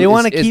want to do They is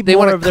wanna keep they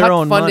more wanna of their cut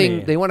own funding.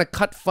 money. They want to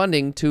cut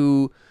funding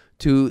to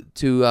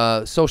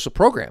social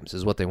programs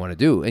is what they want to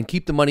do, and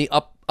keep the money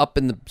up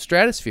in the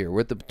stratosphere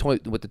with the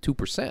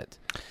 2%.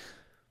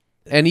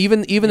 And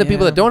even the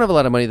people that don't have a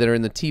lot of money that are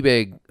in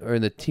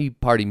the Tea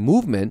Party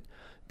movement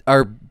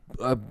are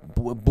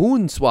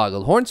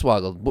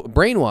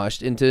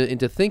brainwashed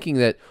into thinking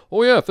that,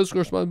 oh yeah, fiscal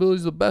responsibility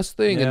is the best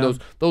thing, and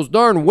those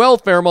darn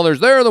welfare mothers,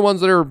 they're the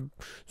ones that are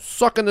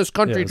sucking this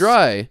country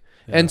dry.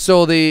 Yeah. And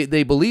so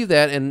they believe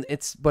that, and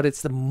it's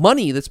the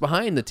money that's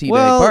behind the Tea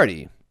Bag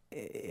Party.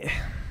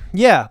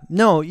 Yeah,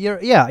 no, you're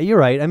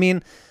right. I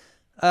mean,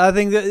 I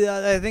think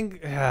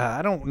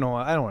I don't know.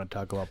 I don't want to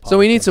talk about politics. So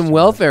we need some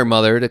welfare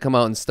mother to come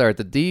out and start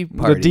the D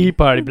Party. The D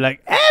Party, be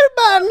like,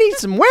 everybody needs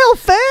some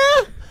welfare.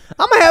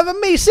 I'm gonna have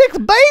me 6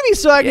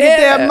 babies so I can get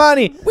that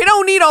money. We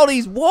don't need all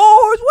these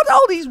wars. What's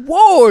all these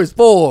wars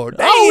for?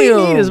 Damn. All we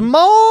need is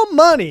more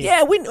money.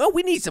 Yeah, we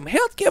need some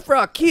health care for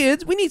our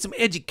kids. We need some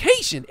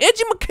education.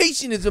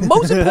 Education is the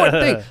most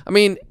important thing. I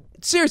mean,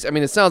 seriously. I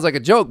mean, it sounds like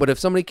a joke, but if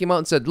somebody came out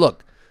and said,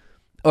 "Look,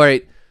 all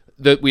right,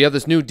 we have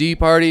this new D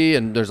Party,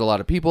 and there's a lot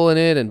of people in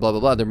it, and blah blah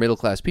blah. They're middle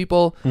class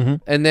people,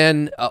 and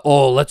then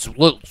let's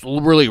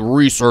really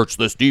research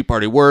this D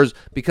Party.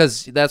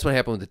 Because that's what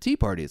happened with the Tea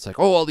Party. It's like,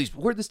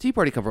 where'd this Tea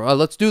Party come from?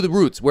 Let's do the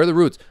roots. Where are the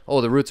roots?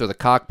 Oh, the roots are the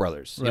Koch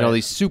brothers. Right. You know,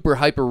 these super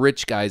hyper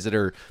rich guys that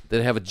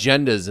have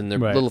agendas and their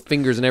little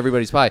fingers in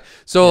everybody's pie.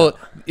 So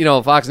you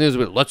know, Fox News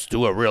would let's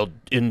do a real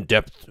in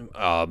depth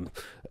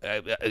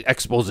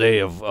expose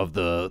of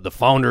the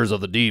founders of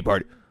the D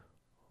Party.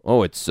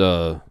 Oh, it's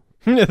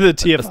the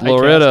TFI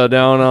Loretta cast.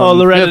 down on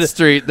Loretta 5th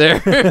Street there.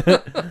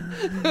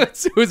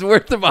 It was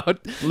worth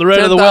about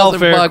Loretta the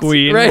welfare $10,000,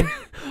 queen. right?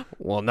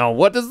 Well, now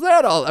what does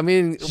that all? I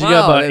mean, she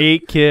got about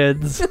 8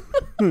 kids.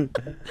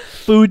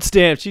 Food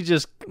stamps. She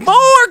just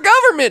more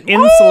government.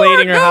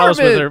 Insulating her house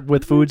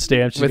with food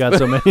stamps. She's got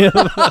so many of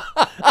them. I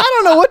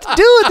don't know what to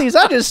do with these.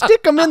 I just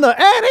stick them in the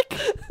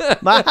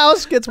attic. My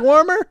house gets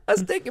warmer. I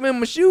stick them in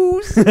my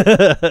shoes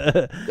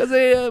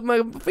because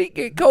my feet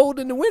get cold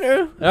in the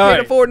winter.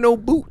 Can't afford no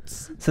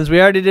boots. Since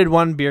we already did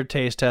one beer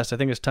taste test, I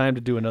think it's time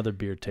to do another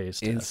beer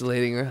taste.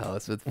 Insulating her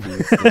house with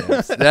food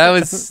stamps. That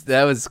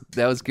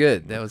was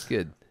good. That was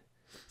good.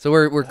 So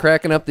we're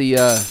cracking out the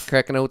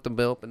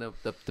milk and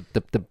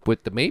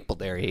with the maple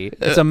there.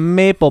 It's a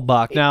maple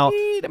bock. Now,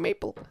 the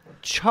maple.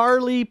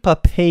 Charlie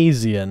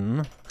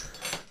Papazian,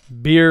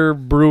 beer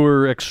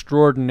brewer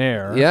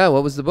extraordinaire. Yeah,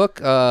 what was the book?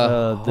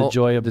 The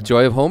Joy of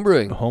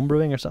Homebrewing.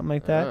 Homebrewing or something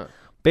like that.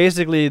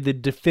 Basically, the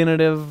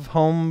definitive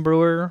home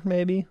brewer,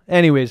 maybe.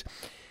 Anyways,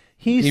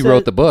 he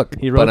wrote the book.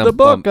 He wrote the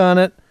book on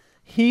it.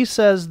 He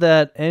says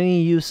that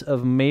any use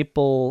of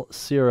maple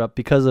syrup,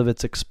 because of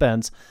its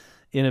expense,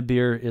 in a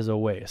beer is a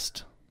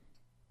waste.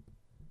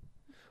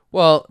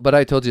 Well, but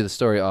I told you the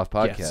story off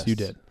podcast. Yes, you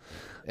did.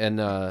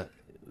 And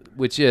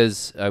which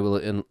is, I will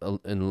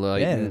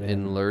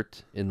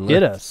alert.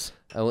 Hit us.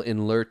 I will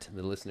alert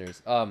the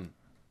listeners. Ooh,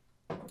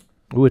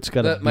 it's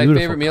got my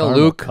favorite meal,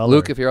 Luke. Color.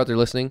 Luke, if you're out there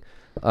listening,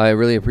 I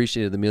really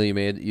appreciated the meal you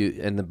made,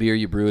 and the beer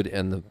you brewed,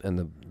 and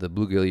the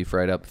bluegill you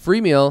fried up.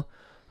 Free meal.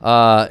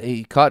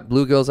 He caught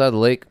bluegills out of the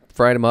lake,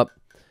 fried them up,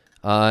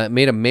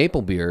 made a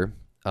maple beer.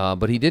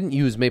 But he didn't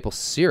use maple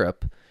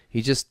syrup.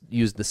 He just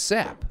used the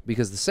sap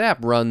because the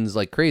sap runs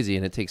like crazy,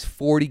 and it takes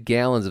 40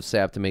 gallons of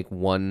sap to make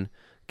 1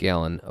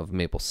 gallon of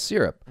maple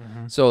syrup.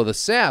 Mm-hmm. So the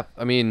sap,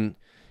 I mean,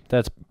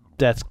 that's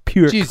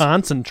pure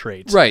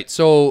concentrate, right?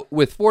 So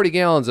with 40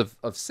 gallons of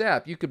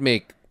sap, you could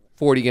make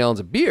 40 gallons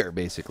of beer,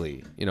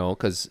 basically. You know,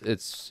 because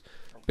it's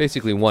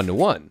basically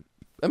 1-to-1.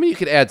 I mean, you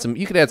could add some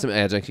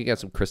adjuncts. You got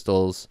some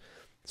crystals,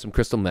 some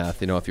crystal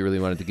meth. You know, if you really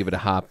wanted to give it a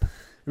hop.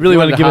 Really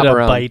want to give it a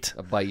bite.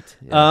 A bite.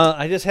 Yeah.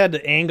 I just had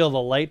to angle the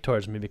light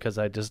towards me because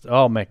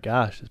oh my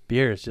gosh, this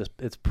beer is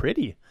it's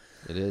pretty.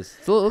 It is.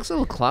 It looks a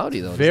little cloudy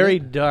though. Very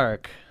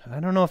dark.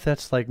 I don't know if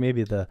that's like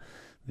maybe the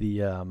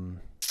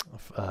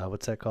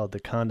what's that called?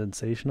 The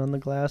condensation on the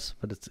glass,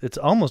 but it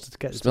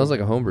smells like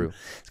a homebrew.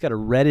 It's got a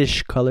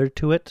reddish color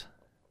to it.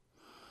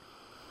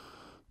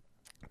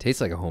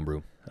 Tastes like a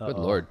homebrew. Good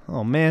Lord.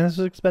 Oh man, this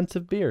is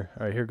expensive beer.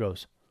 All right, here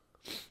goes.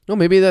 No,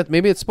 maybe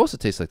it's supposed to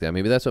taste like that.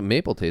 Maybe that's what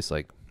maple tastes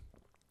like.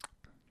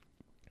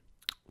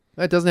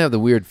 It doesn't have the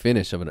weird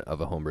finish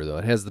of a homebrew though.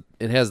 It has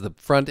the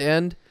front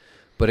end,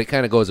 but it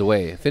kind of goes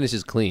away. It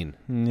finishes clean.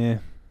 Yeah.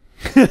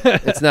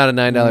 It's not a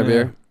 $9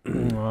 beer.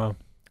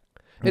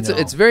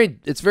 It's very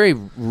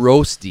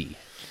roasty.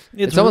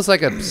 It's almost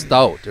like a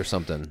stout or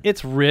something.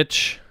 It's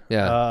rich.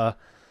 Yeah.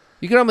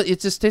 You can almost. It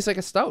just tastes like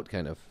a stout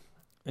kind of.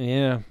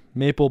 Yeah.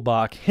 Maple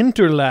Bock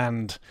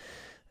Hinterland.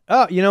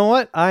 Oh, you know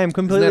what? I am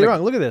completely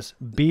wrong. Look at this.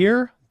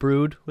 Beer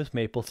brewed with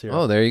maple syrup.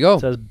 Oh, there you go.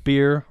 It says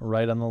beer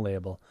right on the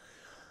label.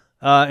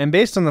 And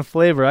based on the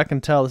flavor, I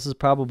can tell this is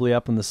probably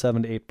up in the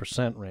 7 to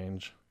 8%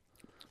 range.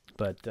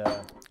 But,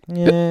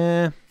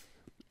 yeah.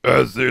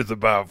 There's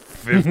about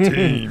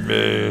 15,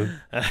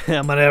 man.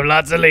 I'm going to have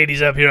lots of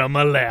ladies up here on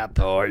my lap.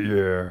 Oh,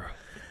 yeah.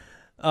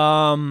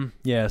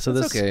 Yeah, so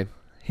that's this okay.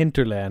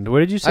 Hinterland.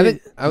 Where did you say?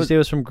 Did you say it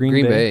was from Green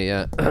Bay? Green Bay,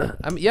 yeah.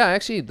 Yeah,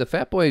 actually, the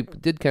Fat Boy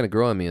did kind of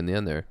grow on me in the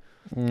end there.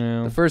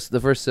 Yeah.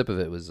 The first sip of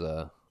it was,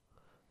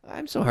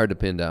 I'm so hard to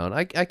pin down.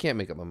 I can't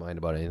make up my mind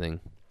about anything.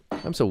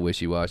 I'm so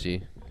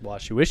wishy-washy.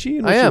 Washy-wishy?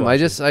 I am. I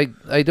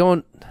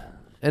don't.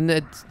 And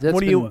that's how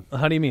do you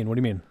mean? What do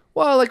you mean?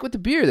 Well, like with the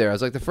beer there, I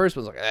was like, the first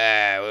one's like,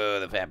 whoa,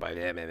 the Fat Boy.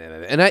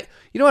 And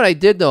you know what I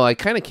did though? I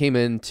kind of came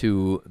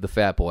into the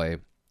Fat Boy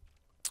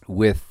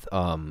with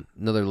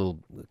another little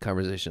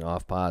conversation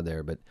off pod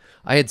there, but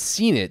I had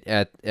seen it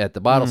at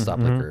the Bottle Stop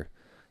Liquor,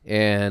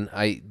 and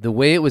the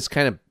way it was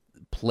kind of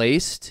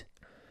placed,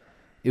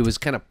 it was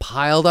kind of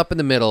piled up in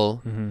the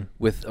middle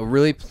with a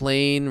really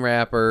plain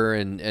wrapper,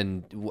 and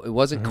it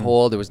wasn't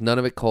cold. There was none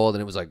of it cold,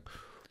 and it was like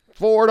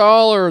 $4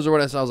 or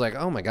whatever. So I was like,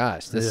 oh my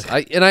gosh, this.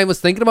 I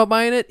was thinking about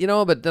buying it,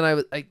 but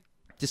then I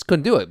just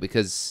couldn't do it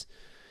because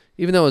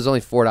even though it was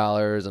only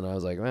 $4, and I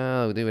was like,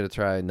 well, we'll give it a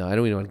try. No, I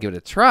don't even want to give it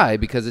a try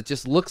because it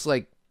just looks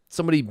like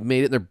somebody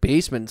made it in their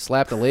basement and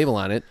slapped a label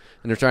on it,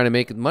 and they're trying to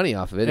make money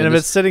off of it. And if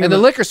it's sitting, and the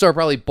liquor store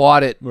probably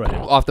bought it Right.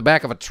 off the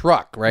back of a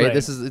truck, right? Right.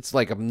 It's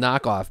like a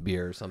knockoff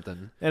beer or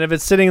something. And if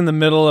it's sitting in the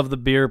middle of the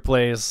beer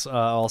place,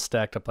 all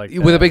stacked up like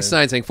that, With a big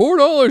sign saying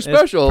 $4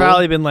 special. It's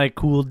probably been like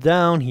cooled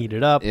down,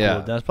 heated up. Yeah.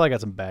 Cooled down. It's probably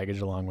got some baggage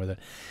along with it.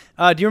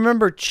 Do you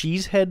remember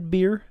Cheesehead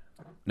beer?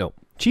 No.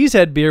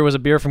 Cheesehead beer was a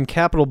beer from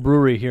Capital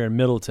Brewery here in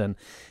Middleton.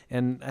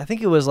 And I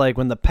think it was like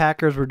when the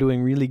Packers were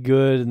doing really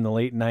good in the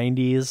late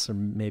 90s or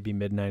maybe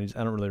mid-90s.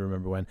 I don't really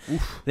remember when.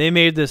 They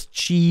made this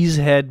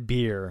Cheesehead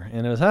beer.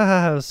 And it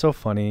was so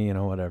funny,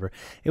 whatever.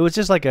 It was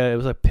just like it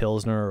was a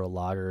Pilsner or a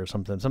lager or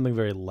something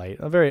very light.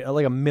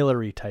 Like a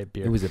Millery type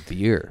beer. It was a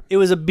beer. It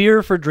was a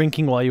beer for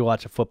drinking while you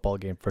watch a football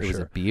game, for It sure. was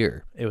a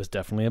beer. It was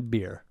definitely a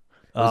beer.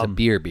 It was a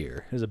beer.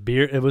 It was a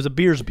beer. It was a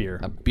beer's beer.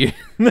 A beer.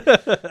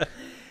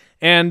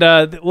 And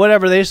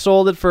whatever, they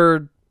sold it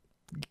for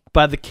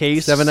by the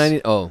case.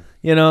 $7.90. Oh,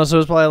 so it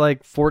was probably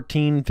like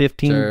 $14,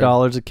 $15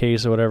 Sure. a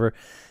case or whatever.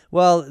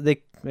 Well,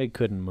 they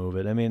couldn't move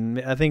it. I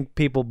mean, I think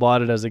people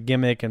bought it as a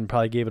gimmick and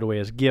probably gave it away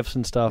as gifts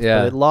and stuff. Yeah.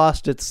 But it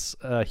lost its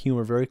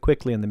humor very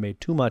quickly, and they made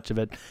too much of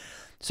it.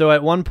 So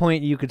at one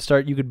point, you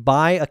could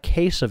buy a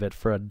case of it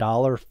for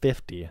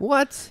 $1.50.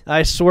 what?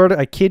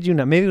 I kid you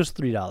not. Maybe it was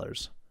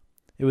 $3.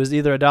 It was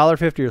either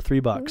 $1.50 or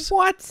 $3.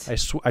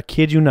 What? I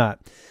kid you not.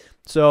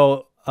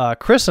 So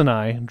Chris and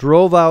I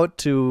drove out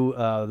to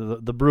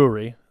the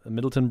brewery, the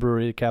Middleton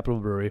Brewery, the Capital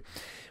Brewery,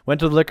 went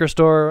to the liquor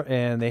store,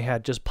 and they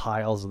had just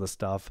piles of the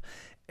stuff.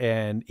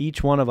 And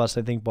each one of us,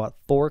 I think, bought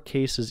 4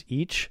 cases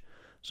each.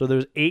 So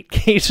there's 8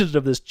 cases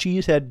of this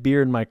Cheesehead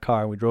beer in my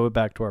car. We drove it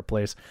back to our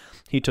place.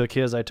 He took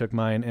his, I took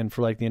mine. And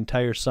for like the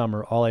entire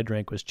summer, all I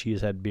drank was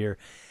Cheesehead beer.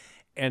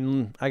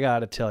 And I got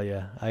to tell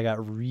you, I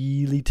got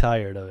really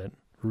tired of it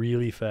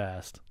really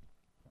fast.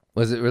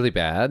 Was it really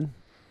bad?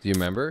 Do you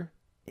remember?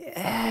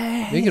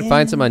 Yeah. You can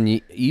find some on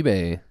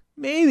eBay.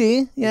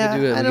 Maybe, yeah.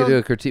 We could do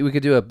a critique. We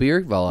could do a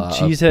beer.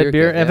 Cheesehead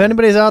beer. If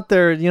anybody's out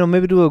there,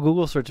 maybe do a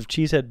Google search of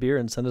Cheesehead beer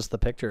and send us the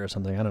picture or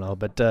something. I don't know,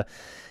 but I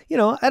don't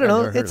know. never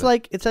heard It's of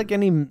it. like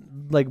any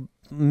like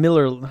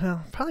Miller.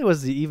 Well, probably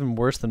was even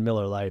worse than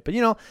Miller Lite, but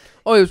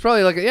Oh, it was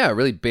probably like a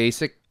really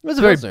basic. it was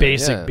a very Pilsner,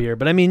 basic yeah. beer.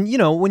 But I mean,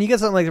 when you get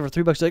something like that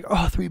for $3, you're like,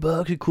 oh,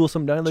 $3, you cool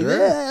something down. Like, Sure.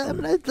 yeah,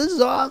 this is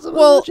awesome.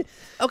 Well,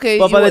 okay,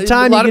 But by the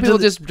time a lot you of get to people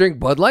the- just drink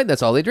Bud Light.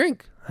 That's all they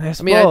drink. I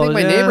I mean, I think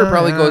my neighbor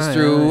probably goes yeah,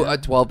 through yeah. a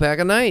 12-pack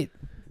a night.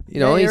 He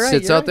you're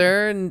sits right, out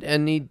there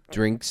and he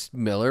drinks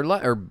Miller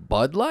Lite or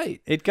Bud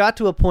Light. It got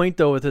to a point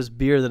though with this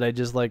beer that I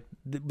just like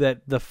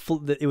that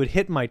it would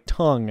hit my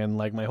tongue and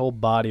like my whole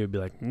body would be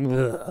like,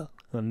 ugh,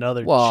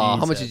 another. Well, how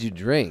Cheesehead. much did you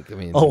drink? I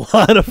mean, A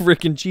lot of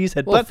freaking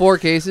Cheesehead. well, But 4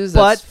 cases.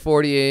 but- That's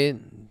 48.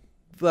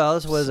 well,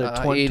 this was a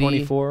 80,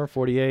 24,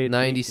 48,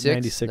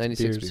 96 beers.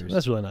 beers.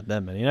 That's really not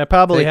that many. And I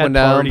probably Take had one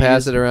down, parties.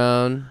 pass it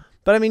around.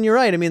 But I mean, you're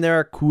right. I mean, there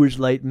are Coors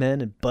Light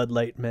men and Bud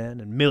Light men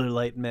and Miller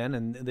Light men,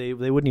 and they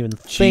wouldn't even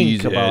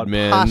think Cheesehead about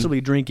men. possibly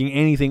drinking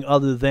anything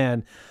other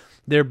than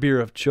their beer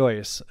of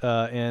choice.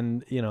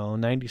 And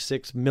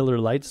 96 Miller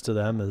Lights to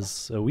them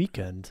is a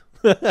weekend.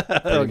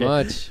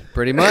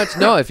 Pretty much.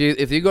 No, if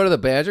you go to the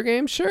Badger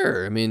game,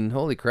 sure. I mean,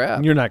 holy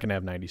crap. You're not going to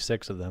have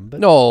 96 of them, but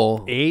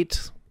No,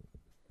 8.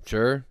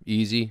 sure,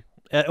 easy.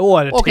 At a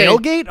Okay.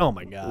 tailgate? Oh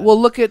my god! Well,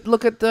 look at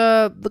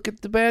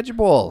the Badger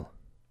Bowl.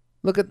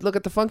 Look at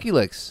the Funky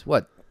Licks.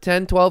 What,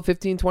 10, 12,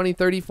 15, 20,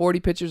 30, 40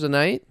 pitchers a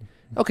night?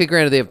 Okay,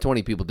 granted they have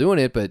 20 people doing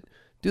it, but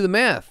do the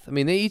math. I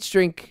mean, they each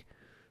drink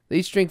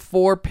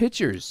 4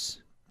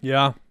 pitchers.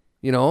 yeah,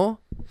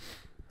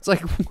 It's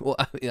like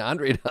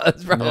Andre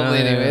does probably Yeah,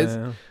 anyways.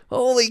 yeah.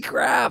 Holy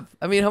crap.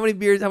 I mean, how many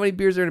beers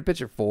are in a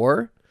pitcher?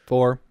 4?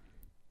 4.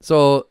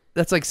 So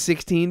that's like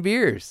 16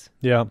 beers.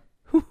 Yeah,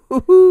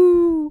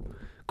 Woo-hoo.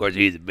 Of course,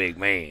 he's a big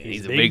man.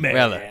 He's a big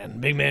fella.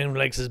 Big man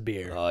likes his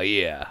beer. Oh,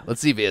 yeah. Let's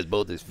see if he has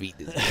both his feet.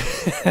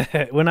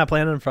 We're not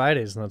playing on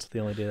Fridays, and that's the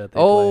only day that they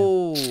play.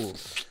 Oh.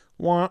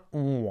 Wah,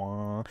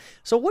 wah.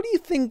 So what do you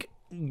think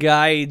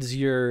guides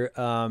your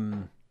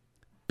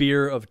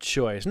beer of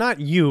choice? Not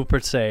you per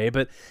se,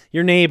 but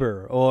your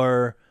neighbor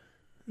or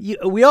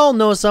we all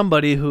know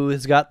somebody who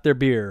has got their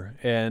beer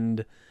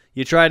and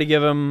you try to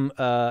give them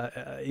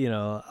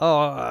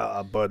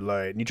a Bud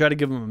Light and you try to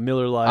give them a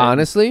Miller Lite.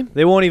 Honestly,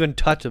 they won't even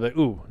touch it. Like,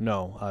 ooh,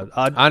 no.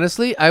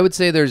 Honestly, I would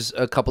say there's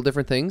a couple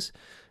different things,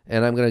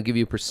 and I'm going to give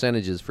you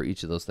percentages for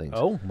each of those things.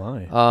 Oh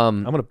my.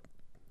 I'm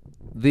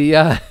The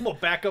gonna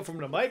back up from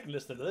the mic and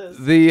listen to this.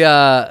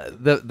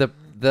 the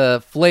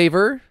The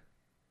flavor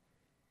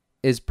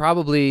is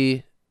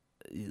probably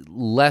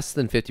less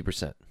than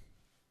 50%.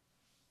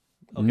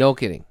 No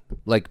kidding.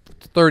 Like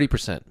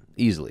 30%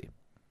 easily.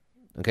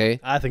 Okay?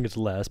 I think it's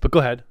less, but go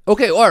ahead.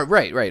 Okay, or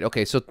right.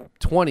 Okay, so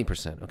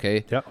 20%,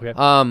 okay? Yeah,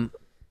 okay.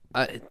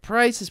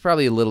 Price is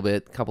probably a little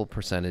bit, couple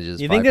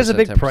percentages. You think there's a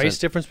big 10%. price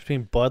difference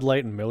between Bud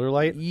Light and Miller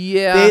Lite?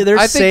 Yeah, There's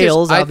I think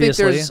sales,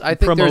 obviously. I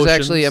think there's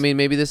actually. I promotions. mean,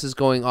 maybe this is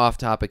going off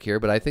topic here,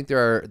 but I think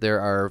there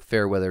are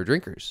fair weather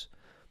drinkers.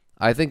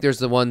 I think there's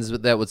the ones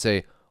that would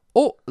say,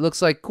 "Oh, it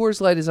looks like Coors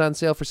Light is on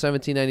sale for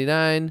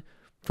 $17.99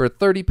 for a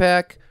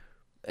 30-pack.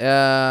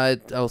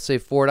 I'll say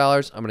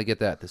 $4. I'm gonna get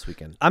that this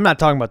weekend." I'm not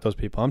talking about those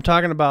people. I'm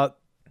talking about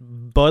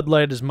Bud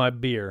Light is my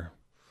beer.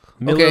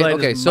 Miller Lite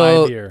okay. is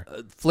So my beer.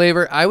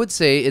 flavor, I would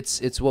say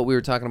it's what we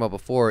were talking about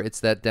before. It's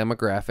that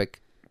demographic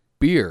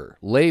beer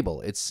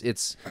label.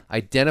 It's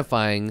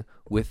identifying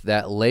with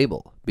that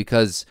label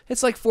because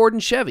it's like Ford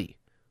and Chevy.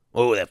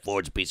 Oh, that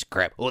Ford's a piece of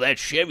crap. Oh, that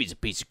Chevy's a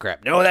piece of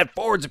crap. No, that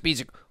Ford's a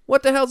piece of...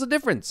 What the hell's the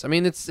difference? I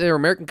mean, they're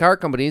American car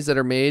companies that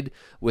are made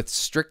with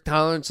strict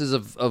tolerances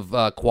of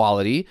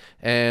quality,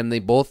 and they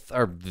both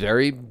are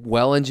very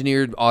well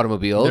engineered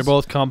automobiles. They're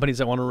both companies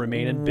that want to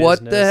remain in business.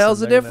 What the hell's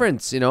the and they're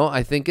difference? You know,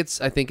 I think it's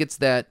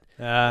that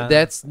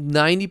that's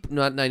 90,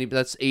 not 90, but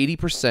that's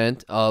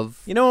 80%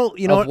 of You know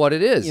what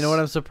it is. You know what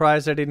I'm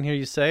surprised I didn't hear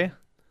you say?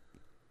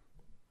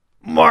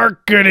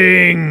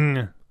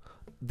 Marketing.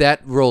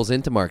 That rolls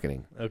into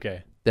marketing.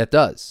 Okay. That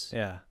does.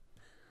 Yeah.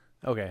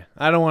 Okay.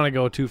 I don't want to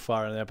go too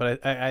far in that,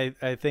 but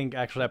I think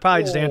actually I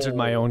probably just answered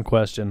my own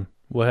question.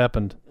 What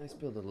happened? I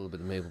spilled a little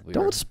bit of maple beer.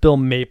 Don't spill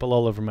maple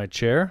all over my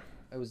chair.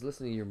 I was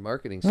listening to your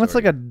marketing story. That's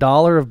like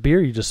 $1 of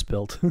beer you just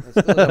spilled. I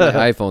spilled it on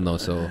my iPhone though,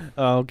 so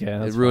Oh, okay. it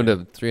That's ruined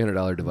fine. a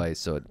 $300 device.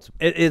 So It's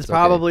it's okay.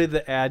 probably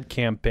the ad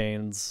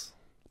campaigns.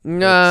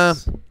 Nah,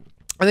 It's-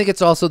 I think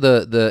it's also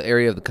the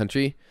area of the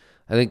country.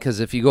 I think because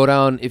if you go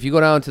down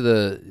to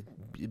the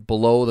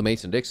below the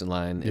Mason-Dixon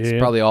line, it's Yeah.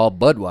 probably all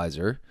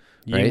Budweiser.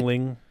 Right?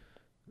 Yingling.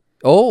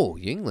 Oh,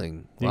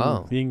 Yingling.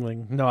 Wow.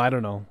 Yingling. No, I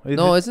don't know.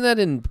 No, isn't that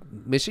in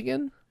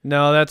Michigan?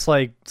 No, that's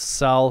like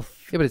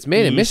south. Yeah, but it's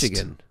made in East.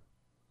 Michigan.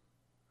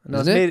 No,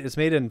 it's Isn't it? made. It's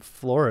made in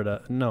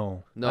Florida.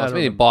 No, No, I it's don't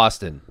made in know.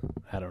 Boston.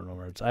 I don't know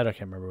where it's. I can't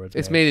remember where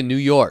It's made in New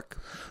York.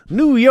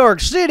 New York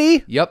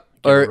City. Yep.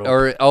 Get Or roped.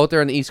 or out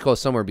there on the East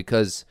Coast somewhere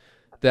because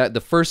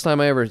the first time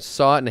I ever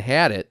saw it and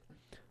had it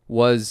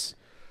was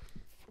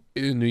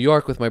in New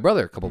York with my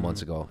brother a couple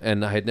months ago,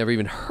 and I had never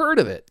even heard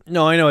of it.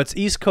 No, I know it's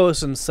East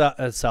Coast and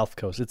South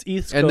Coast. It's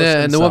East Coast And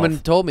the South. woman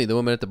told me, the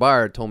woman at the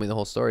bar told me the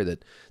whole story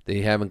that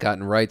they haven't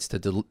gotten rights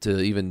to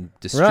even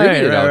distribute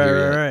Right, it out here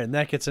yet. right. And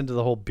that gets into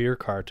the whole beer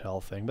cartel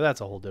thing, but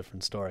that's a whole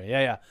different story.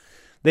 Yeah.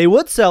 They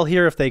would sell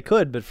here if they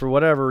could, but for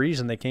whatever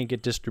reason, they can't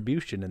get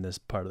distribution in this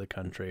part of the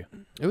country.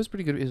 It was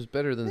pretty good. It was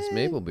better than this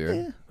maple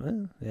beer.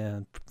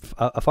 Yeah.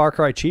 A far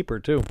cry cheaper,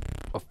 too.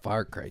 A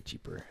far cry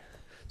cheaper.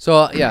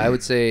 So, yeah, I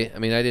would say, I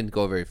mean, I didn't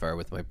go very far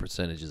with my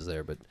percentages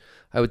there, but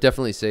I would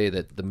definitely say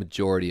that the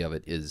majority of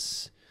it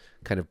is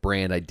kind of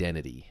brand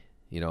identity,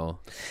 you know?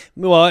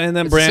 Well, and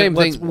then It's the same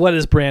brand. thing. What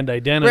is brand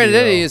identity? Brand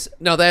identity though? is,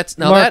 now let's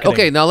Marketing.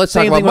 talk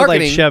Same about thing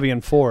marketing. with like Chevy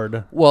and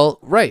Ford. Well,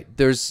 right.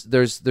 There's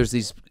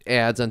these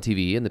ads on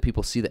TV, and the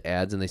people see the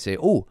ads and they say,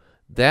 "Oh,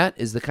 that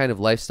is the kind of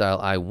lifestyle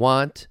I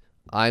want.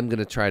 I'm going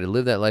to try to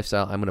live that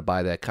lifestyle. I'm going to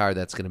buy that car.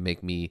 That's going to make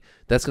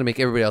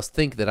everybody else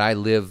think that I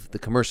live the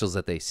commercials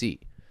that they see."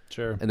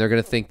 Sure. And they're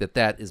going to think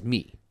that is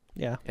me.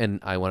 Yeah. And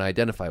I want to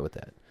identify with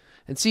that.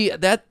 And see,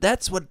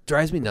 that's what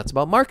drives me nuts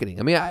about marketing.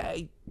 I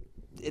mean,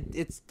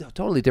 it's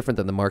totally different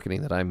than the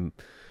marketing that I'm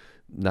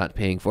not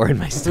paying for in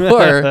my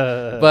store,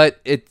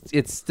 but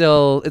it's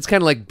still, it's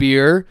kind of like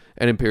beer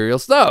and Imperial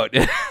Stout.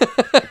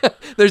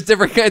 There's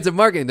different kinds of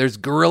marketing. There's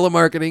guerrilla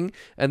marketing,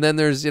 and then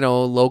there's,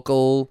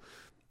 local,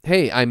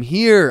 hey, I'm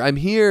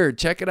here,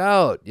 check it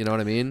out. You know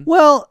what I mean?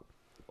 Well,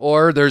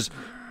 Or there's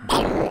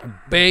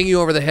bang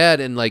you over the head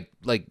and like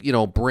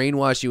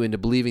brainwash you into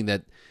believing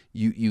that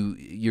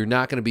you're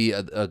not going to be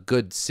a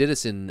good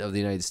citizen of the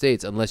United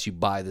States unless you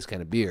buy this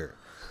kind of beer.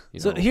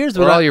 So here's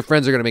or what all your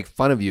friends are going to make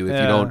fun of you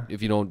Yeah.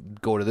 if you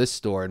don't go to this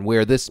store and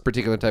wear this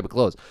particular type of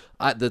clothes.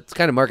 The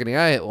kind of marketing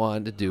I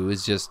want to do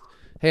is just,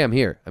 hey, I'm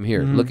here.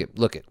 Mm-hmm.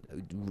 Look it.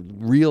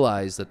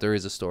 Realize that there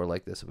is a store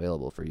like this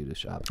available for you to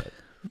shop at.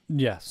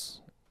 yes.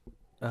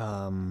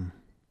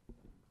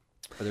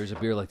 Or there's a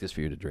beer like this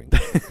for you to drink.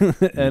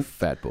 And You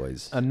fat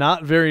boys. a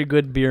not very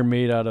good beer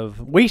made out of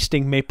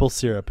wasting maple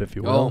syrup, if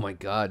you will. Oh my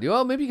God!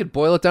 Well, maybe you could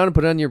boil it down and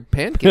put it on your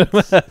pancakes.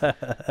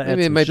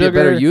 Maybe it some might be a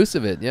better sugar. use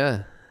of it.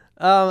 Yeah.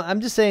 I'm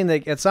just saying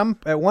that at some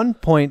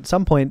point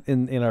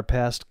in our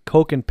past,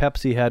 Coke and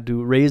Pepsi had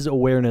to raise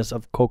awareness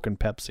of Coke and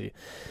Pepsi.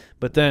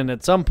 But then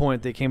at some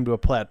point they came to a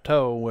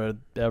plateau where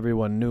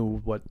everyone knew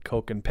what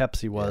Coke and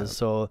Pepsi was. Yeah.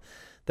 So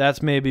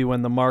that's maybe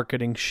when the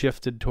marketing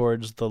shifted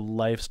towards the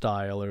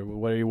lifestyle or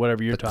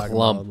whatever you're talking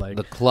about. Like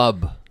The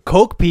club.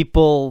 Coke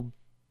people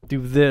do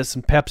this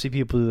and Pepsi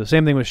people do the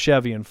same thing with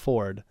Chevy and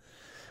Ford.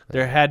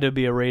 There had to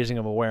be a raising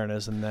of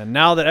awareness, and then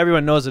now that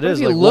everyone knows it But is,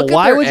 if you like, look well, at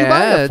why their would you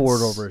buy a ads-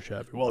 Ford over a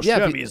Chevy? Well, Yeah,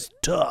 if Chevy you- is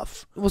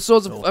tough. Well, so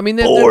it's, I mean,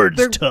 Ford's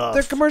their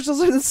tough.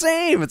 commercials are the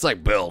same. It's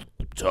like Bill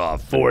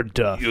tough. Ford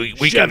tough. We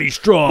Chevy can,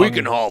 strong. We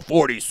can haul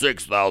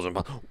 46,000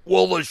 pounds.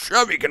 Well, the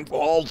Chevy can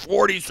haul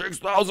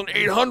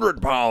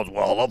 46,800 pounds.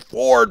 Well, the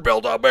Ford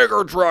built a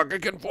bigger truck.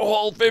 It can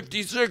haul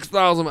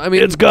 56,000. I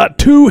mean, It's got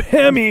 2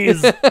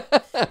 Hemis.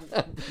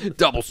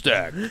 Double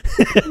stack.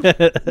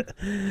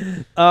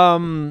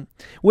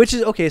 Which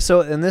is okay.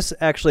 So, and this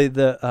actually,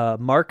 the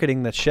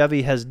marketing that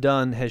Chevy has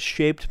done has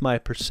shaped my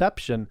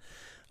perception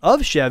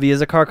of Chevy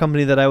as a car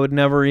company that I would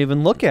never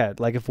even look at.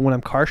 Like when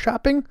I'm car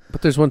shopping,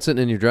 but there's one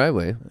sitting in your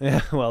driveway,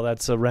 yeah, well,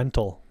 that's a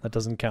rental. That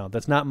doesn't count.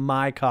 That's not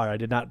my car. I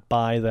did not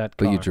buy that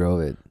car. but you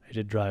drove it. I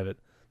did drive it.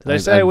 Did I I'm-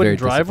 say I I'm wouldn't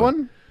very drive disappointed.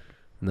 one?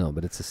 No,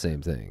 but it's the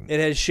same thing. It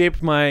has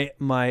shaped my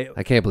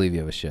I can't believe you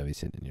have a Chevy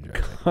sitting in your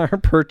driveway. car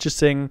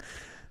purchasing.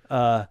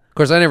 Of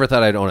course, I never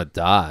thought I'd own a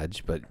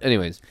Dodge, but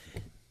anyways.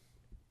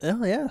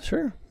 Oh yeah,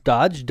 sure.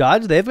 Dodge.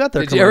 They've got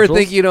their. Did you ever commercials.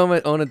 think you'd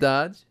own a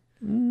Dodge?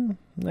 I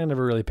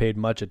never really paid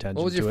much attention.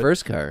 What was to your it.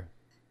 first car?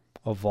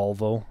 A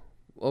Volvo.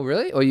 Oh,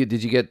 really? Oh, you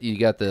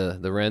got the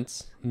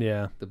rents,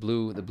 Yeah. the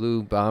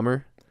blue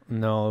Bomber.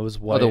 No, it was Oh,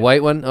 white. the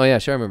white one. Oh yeah,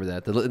 sure, I remember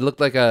that. It looked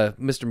like a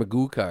Mr.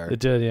 Magoo car. It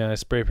did. Yeah, I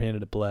spray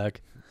painted it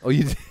black. Oh,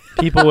 you did?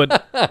 People would.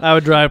 I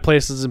would drive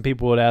places and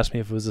people would ask me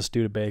if it was a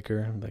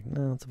Studebaker. I'm like,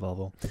 no, it's a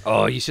Volvo.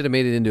 Oh, you should have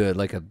made it into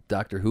like a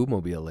Doctor Who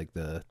mobile, like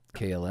the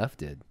KLF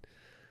did.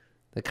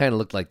 That kind of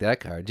looked like that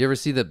car. Did you ever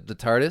see the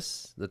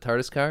TARDIS? The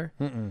TARDIS car?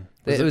 Mm-mm.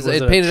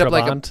 It painted up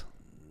like a. Trabant?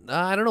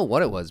 I don't know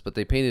what it was, but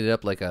they painted it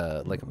up like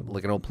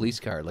an old police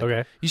car. Like,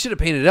 Okay. You should have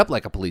painted it up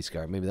like a police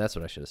car. Maybe that's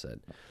what I should have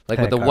said. Like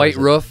That with the car white was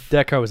a- roof,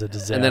 That car was a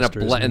disaster. and then as the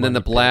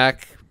money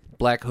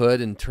black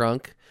hood and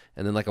trunk,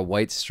 and then like a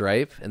white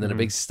stripe, and then a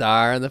big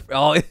star and the.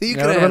 Oh, you pit. could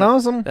That would have been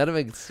awesome. That'd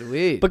have been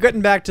sweet. But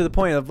getting back to the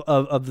point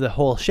of the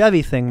whole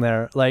Chevy thing,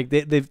 there, like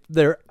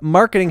their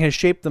marketing has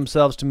shaped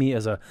themselves to me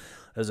as a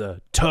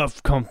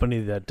tough company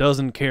that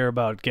doesn't care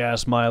about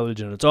gas mileage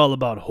and it's all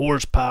about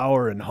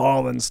horsepower and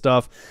hauling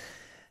stuff.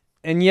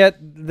 And yet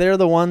they're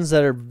the ones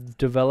that are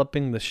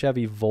developing the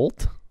Chevy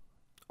Volt.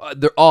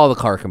 They're all the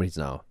car companies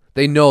now.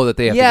 They know that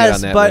they have to get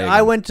on that. but wagon.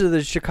 I went to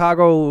the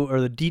Chicago or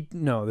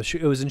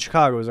it was in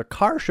Chicago. It was a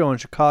car show in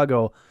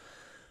Chicago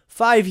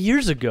 5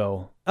 years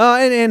ago.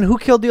 And who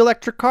killed the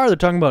electric car? They're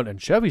talking about, and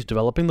Chevy's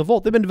developing the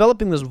Volt. They've been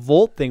developing this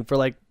Volt thing for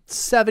like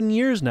 7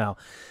 years now.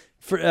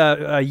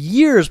 For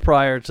years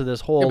prior to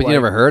this whole. Yeah, but you like-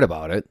 never heard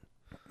about it.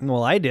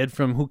 Well, I did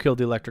from Who Killed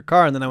the Electric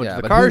Car, and then I went Yeah,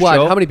 to the but car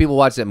show. how many people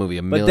watched that movie?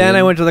 But then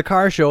I went to the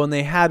car show, and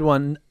they had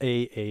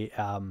a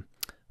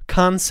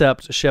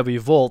concept Chevy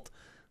Volt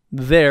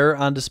there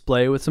on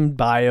display with some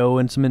bio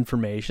and some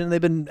information.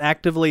 They've been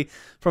actively,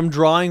 from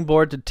drawing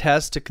board to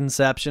test to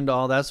conception to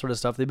all that sort of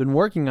stuff, they've been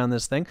working on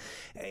this thing.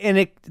 And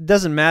it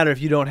doesn't matter if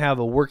you don't have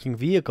a working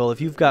vehicle.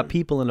 If you've got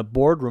people in a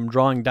boardroom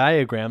drawing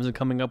diagrams and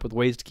coming up with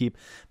ways to keep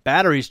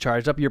batteries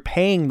charged up, you're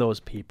paying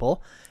those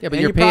people. Yeah, but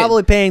and you're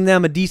probably paying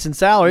them a decent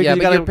salary. Yeah, 'cause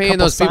you but got you're a paying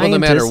couple those people no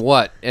matter scientists.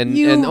 what, and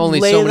You only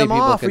lay so many them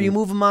people off, can. or you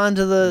move them on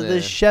to the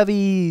Yeah.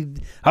 Chevy.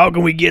 How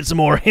can we get some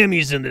more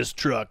Hemis in this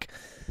truck?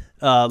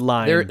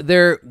 Line.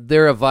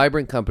 They're a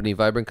vibrant company.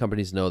 Vibrant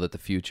companies know that the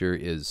future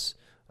is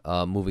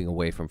moving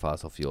away from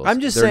fossil fuels. I'm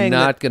just they're saying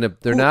not that-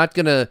 gonna not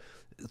gonna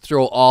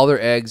throw all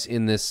their eggs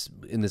in this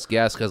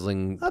gas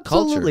guzzling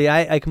Absolutely,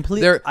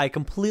 culture. I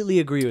completely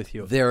agree with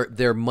you.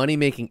 Their money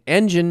making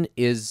engine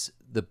is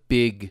the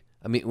big.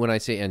 I mean, when I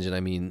say engine,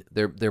 I mean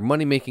their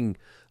money making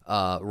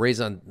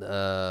raison.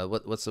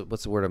 What's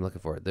the word I'm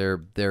looking for?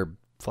 Their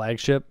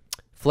Flagship,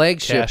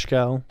 flagship cash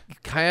cow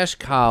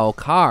cow,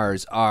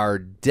 cars are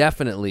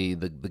definitely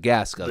the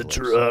gas guzzlers.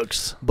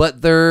 trucks.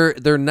 But they're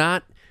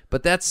not.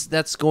 But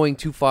that's going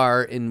too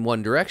far in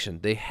one direction.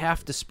 They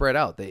have to spread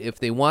out. If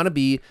they want to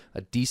be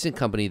a decent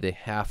company, they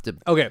have to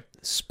Okay,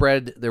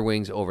 spread their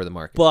wings over the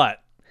market.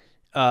 but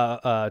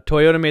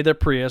Toyota made their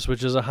Prius,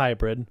 which is a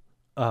hybrid.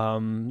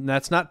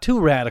 That's not too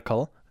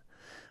radical.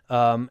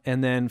 And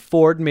then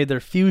Ford made their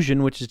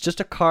Fusion, which is just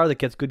a car that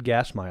gets good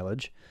gas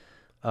mileage.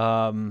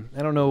 I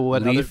don't know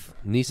what Nissan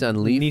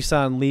Leaf.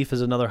 Nissan Leaf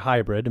is another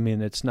hybrid. I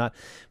mean, it's not,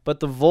 but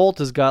the Volt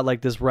has got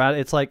like this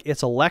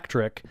it's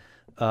electric.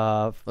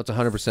 That's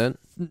 100%.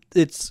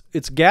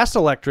 It's gas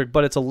electric,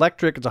 but it's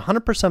electric. It's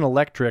 100%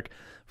 electric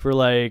for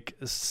like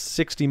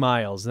 60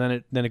 miles.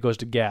 Then it goes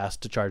to gas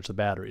to charge the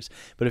batteries.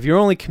 But if you're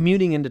only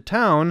commuting into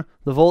town,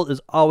 the Volt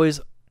is always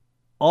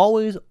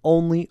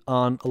only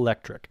on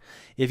electric.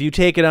 If you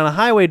take it on a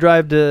highway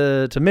drive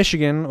to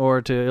Michigan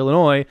or to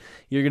Illinois,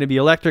 you're going to be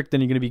electric, then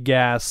you're going to be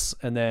gas,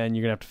 and then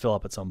you're going to have to fill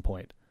up at some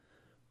point.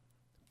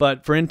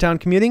 But for in-town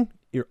commuting,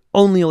 you're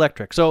only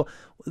electric. So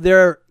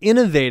they're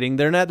innovating.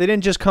 They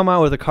didn't just come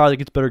out with a car that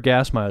gets better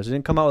gas mileage. They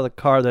didn't come out with a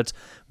car that's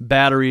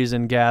batteries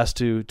and gas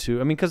to I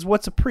mean, because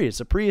what's a Prius?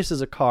 A Prius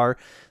is a car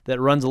that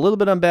runs a little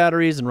bit on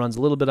batteries and runs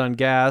a little bit on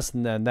gas,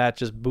 and then that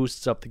just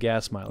boosts up the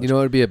gas mileage. You know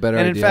what would be a better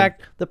And idea? in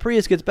fact, the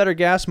Prius gets better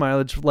gas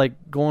mileage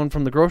like going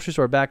from the grocery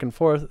store back and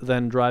forth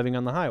than driving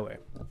on the highway.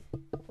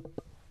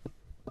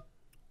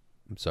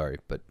 I'm sorry,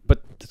 but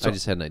But I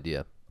just had an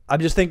idea. I'm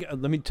just thinking.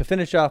 Let me to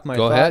finish off my.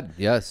 Go thought, ahead.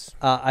 Yes.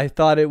 I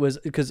thought it was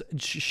because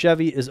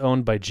Chevy is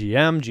owned by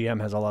GM. GM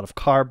has a lot of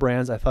car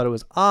brands. I thought it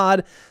was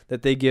odd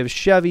that they give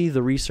Chevy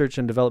the research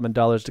and development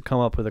dollars to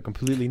come up with a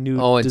completely new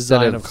Instead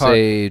design of car.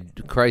 say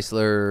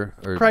Chrysler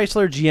or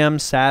Chrysler,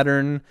 GM,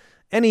 Saturn,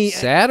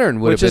 Saturn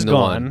would which have is been the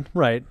gone, one.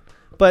 right?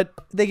 But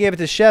they gave it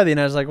to Chevy, and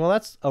I was like, well,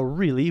 that's a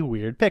really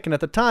weird pick. And at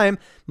the time,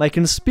 my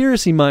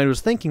conspiracy mind was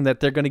thinking that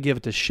they're going to give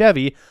it to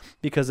Chevy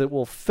because it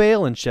will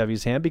fail in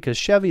Chevy's hand because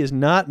Chevy is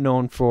not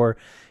known for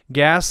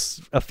gas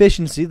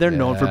efficiency. They're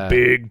known for Yeah.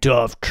 big,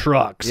 tough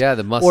trucks. Yeah,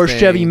 the Mustang. Or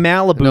Chevy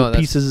Malibu No,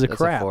 that's- pieces of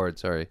that's crap. A Ford,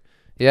 sorry.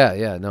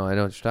 Yeah, no, I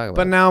know what you're talking about.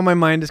 But now my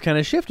mind is kind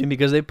of shifting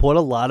because they put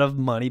a lot of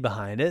money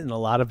behind it and a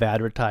lot of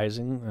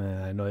advertising.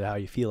 I know how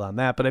you feel on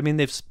that, but I mean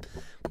they've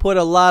put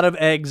a lot of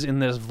eggs in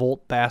this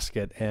Volt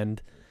basket,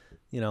 and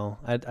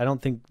I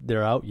don't think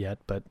they're out yet.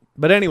 But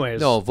anyways,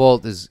 no,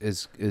 Volt is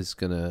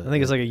gonna. I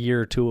think it's like a year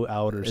or two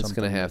out or it's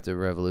something. gonna have to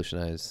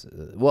revolutionize.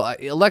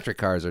 Electric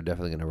cars are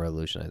definitely gonna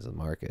revolutionize the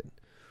market.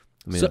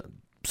 I mean,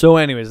 So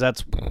anyways,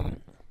 that's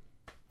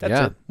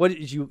Yeah. it. What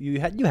did you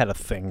had a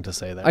thing to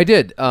say there? I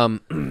did. I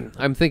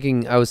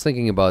was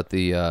thinking about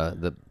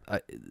the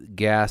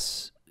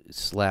gas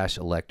 /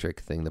 electric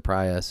thing, the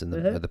Prius and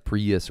the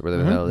Prius or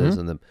whatever the hell it is,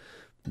 and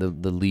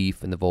the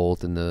Leaf and the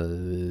Volt and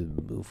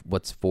the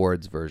what's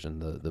Ford's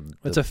version?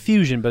 It's a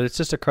Fusion, but it's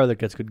just a car that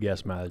gets good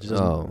gas mileage. It's they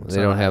not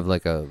don't a- have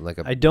like a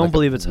I don't like a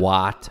believe it's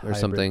Watt or hybrid.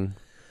 something.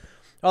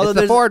 Although It's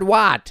the there's Ford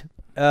Watt.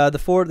 the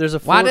Ford. There's a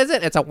Ford. What is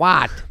it? It's a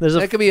Watt. There's a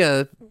that could be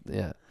a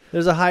yeah.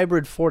 There's a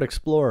hybrid Ford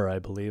Explorer, I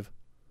believe.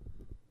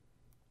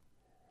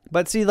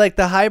 But see, like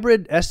the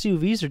hybrid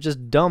SUVs are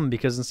just dumb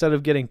because instead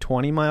of getting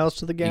 20 miles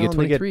to the get gallon,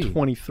 they get 23.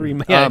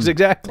 23. Yeah,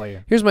 exactly.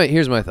 Here's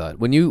my thought.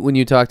 When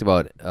you talked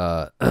about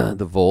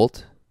the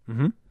Volt,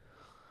 Mm-hmm.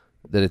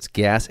 that it's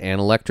gas and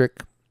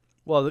electric.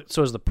 Well,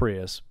 so is the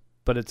Prius,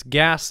 but it's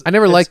gas. I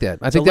never it's- liked that.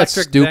 I it's think that's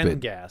electric, then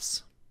stupid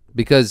gas.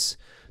 because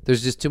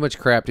there's just too much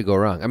crap to go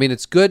wrong. I mean,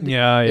 it's good.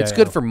 It's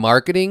good for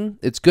marketing.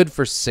 It's good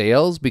for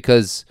sales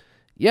because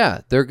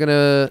they're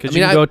gonna. Because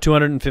you can go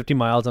 250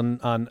 miles on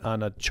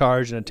a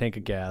charge and a tank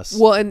of gas.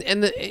 Well,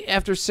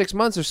 after 6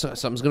 months or so,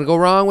 something's going to go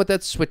wrong with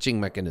that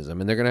switching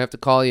mechanism, and they're going to have to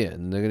call you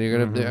in. And you're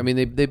going to. I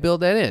mean, they build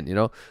that in.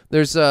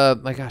 There's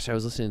my gosh, I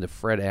was listening to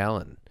Fred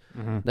Allen,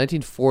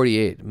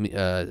 1948,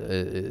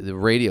 the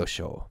radio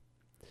show.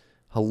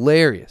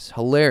 Hilarious.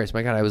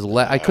 My God,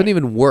 I couldn't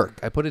even work.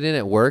 I put it in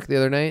at work the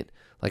other night,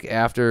 like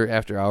after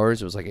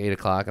hours. It was like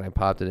 8:00, and I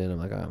popped it in. I'm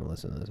like, I'm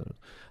listening to this.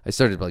 I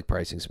started like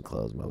pricing some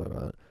clothes, blah blah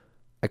blah.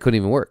 I couldn't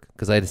even work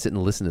because I had to sit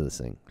and listen to this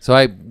thing. So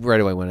I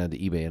right away went on to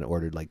eBay and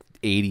ordered like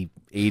 80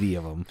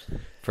 of them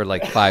for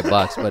like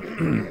 $5. But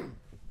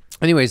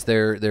anyways,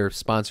 their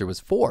sponsor was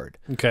Ford.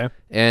 Okay.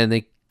 And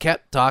they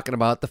kept talking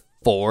about the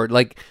Ford.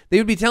 Like they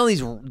would be telling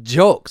these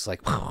jokes, like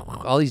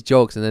all these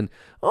jokes. And then,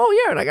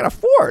 oh yeah, and I got a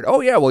Ford.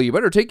 Oh yeah, well you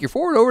better take your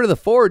Ford over to the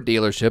Ford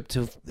dealership.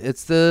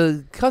 It's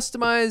the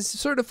customized,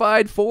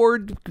 certified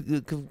Ford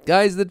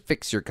guys that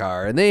fix your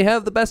car. And they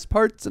have the best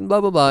parts and blah,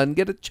 blah, blah. And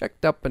get it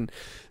checked up. And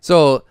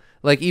so...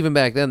 Like even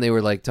back then, they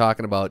were like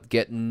talking about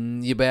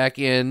getting you back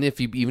in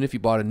even if you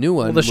bought a new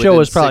one. Well, the show within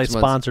was probably 6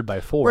 months. sponsored by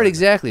Ford. Right,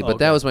 exactly. But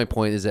Okay. that was my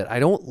point: is that I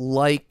don't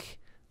like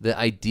the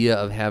idea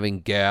of having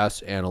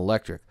gas and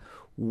electric.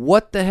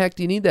 What the heck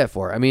do you need that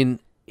for? I mean,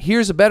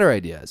 here's a better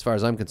idea, as far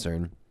as I'm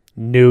concerned.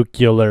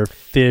 Nuclear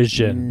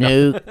fission.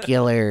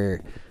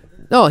 Nuclear.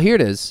 No, here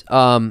it is.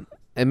 And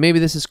maybe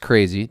this is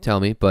crazy. Tell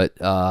me, but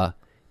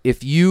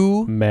if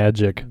you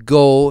Magic.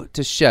 go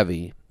to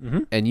Chevy Mm-hmm.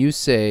 and you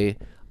say,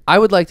 I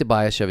would like to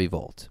buy a Chevy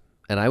Volt,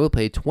 and I will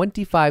pay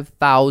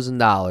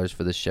 $25,000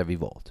 for the Chevy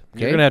Volt.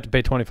 Okay? You're gonna have to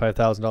pay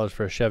 $25,000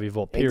 for a Chevy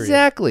Volt. Period.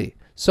 Exactly.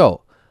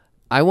 So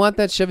I want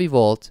that Chevy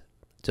Volt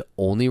to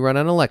only run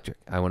on electric.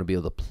 I want to be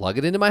able to plug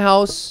it into my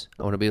house.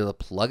 I want to be able to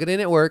plug it in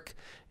at work,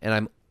 and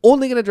I'm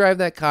only going to drive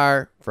that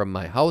car from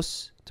my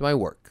house to my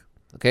work.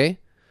 Okay?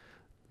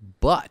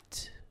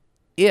 But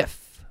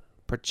if,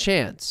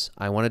 perchance,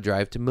 I want to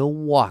drive to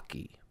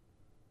Milwaukee.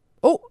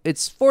 Oh,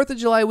 it's 4th of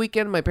July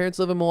weekend. My parents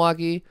live in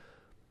Milwaukee.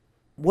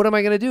 What am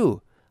I going to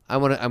do? I'm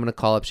going to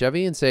call up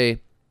Chevy and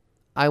say,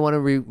 I want to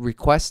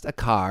request a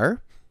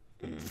car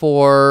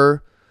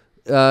for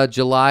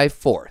July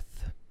 4th.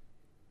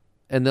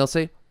 And they'll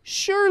say,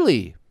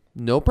 surely,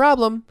 no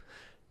problem.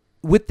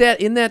 With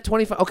that, in that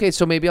 25, okay,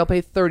 so maybe I'll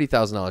pay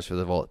 $30,000 for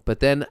the Volt. But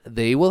then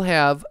they will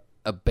have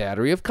a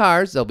battery of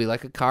cars. They'll be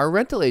like a car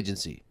rental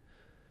agency.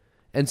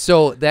 And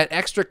so that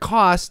extra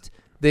cost,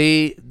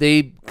 they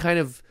kind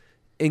of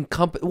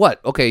encompass.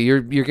 What? Okay,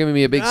 you're giving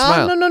me a big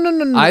smile.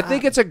 No. I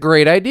think it's a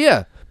great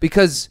idea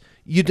because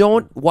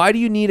why do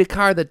you need a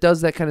car that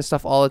does that kind of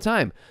stuff all the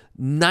time?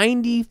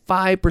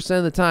 95%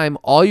 of the time,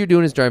 all you're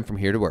doing is driving from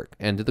here to work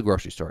and to the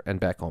grocery store and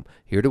back home.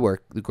 Here to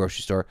work, the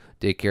grocery store,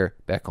 daycare,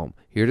 back home.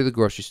 Here to the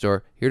grocery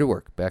store, here to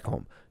work, back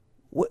home.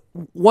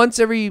 Once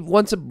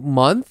a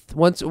month,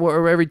 once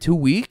or every 2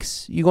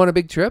 weeks, you go on a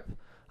big trip.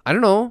 I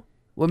don't know.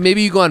 Well,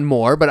 maybe you go on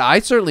more, but I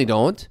certainly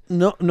don't.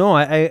 No,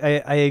 I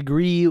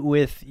agree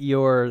with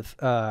your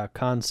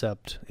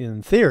concept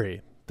in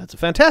theory. That's a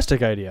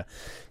fantastic idea.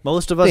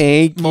 Most of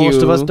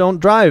us don't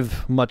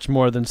drive much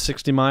more than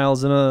 60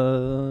 miles in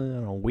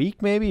a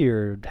week, maybe,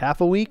 or half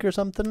a week or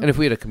something. And if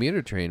we had a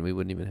commuter train, we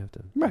wouldn't even have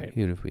to. Right.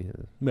 Even if we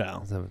had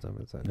Well,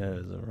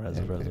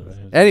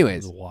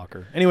 Anyways. a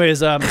walker. Anyways,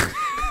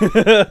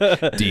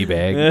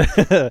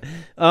 D-bag.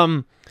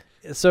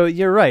 So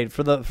you're right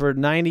for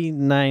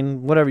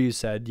 99 whatever you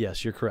said.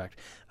 Yes, you're correct.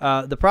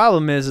 The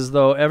problem is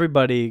though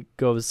everybody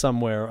goes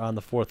somewhere on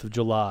the 4th of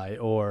July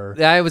or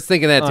I was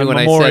thinking that too on when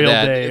Memorial I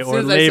said that. Day As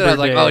or soon as I said it, I was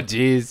like, Labor oh, Day.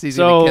 geez, he's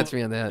So, going to catch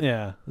me on that.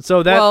 yeah.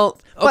 So that Well,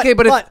 okay,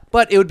 but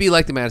but it would be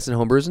like the Madison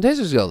Homebrewers and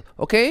Tasters Guild.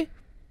 Okay,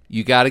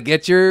 you got to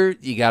get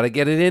it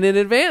in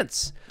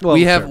advance. Well,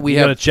 we sure. have You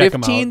gotta check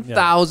 'em out,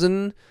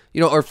 15,000.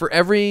 Or for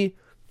every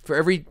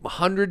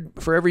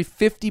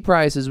 50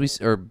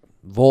 prices or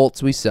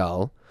volts we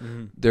sell,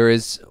 there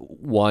is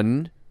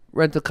one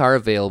rental car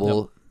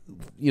available.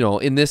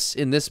 In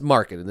this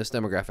market, in this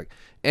demographic,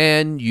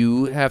 and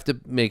you have to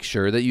make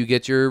sure that you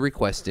get your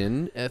request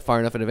in far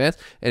enough in advance.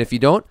 And if you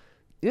don't,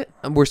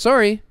 we're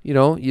sorry.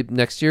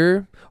 Next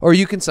year, or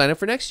you can sign up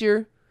for next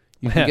year.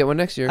 You can get one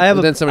next year.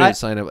 Then somebody would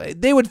sign up.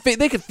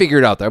 They could figure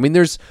it out there. I mean,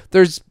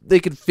 they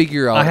could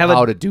figure out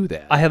how to do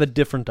that. I have a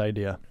different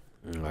idea.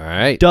 All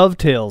right.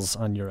 Dovetails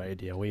on your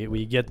idea.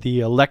 We get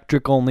the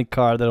electric only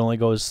car that only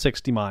goes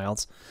 60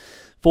 miles,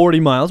 40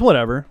 miles,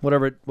 whatever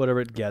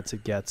it gets,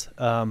 it gets.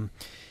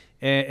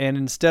 And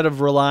instead of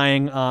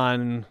relying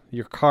on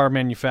your car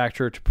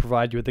manufacturer to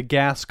provide you with a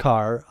gas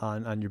car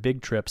on your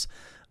big trips,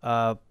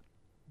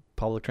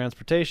 public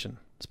transportation.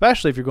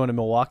 Especially if you're going to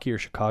Milwaukee or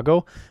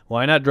Chicago,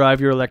 why not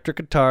drive your electric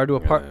guitar to a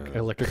park?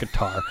 Electric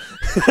guitar,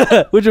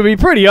 which would be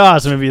pretty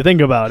awesome if you think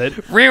about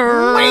it.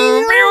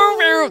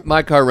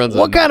 My car runs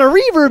What kind of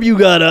reverb you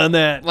got on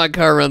that? My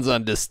car runs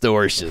on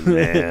distortion,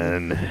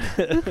 man.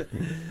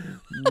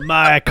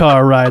 My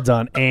car rides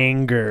on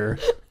anger.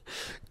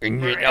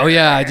 Oh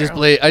yeah, I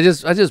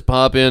just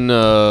pop in.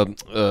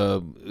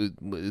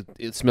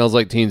 It smells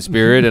like Teen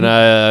Spirit, and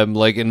I'm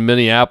like in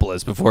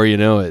Minneapolis before you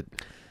know it.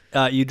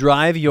 You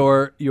drive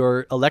your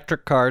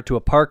electric car to a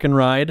park and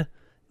ride,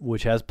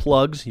 which has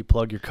plugs. You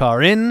plug your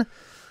car in.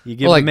 You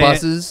give like them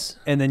buses,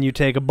 and then you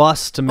take a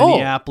bus to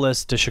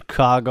Minneapolis, to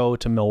Chicago,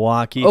 to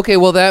Milwaukee. Okay,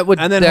 well that would,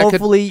 and then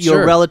hopefully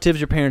your relatives,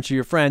 your parents, or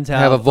your friends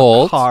have a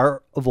Volt, a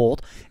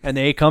Volt, and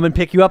they come and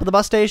pick you up at the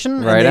bus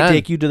station, right, and they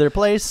take you to their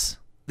place.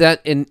 That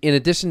in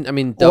addition, I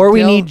mean, or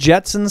we need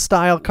Jetson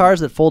style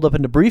cars that fold up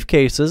into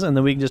briefcases, and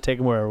then we can just take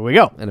them wherever we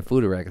go. And a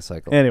Fluidoraka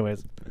cycle.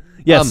 Anyways,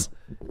 yes.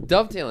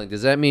 Dovetailing,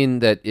 does that mean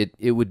that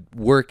it would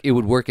work? It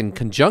would work in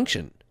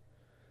conjunction.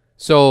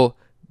 So,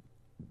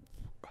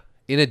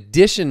 in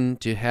addition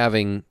to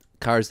having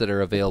cars that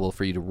are available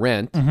for you to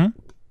rent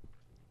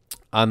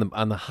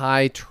on the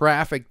high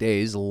traffic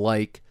days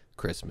like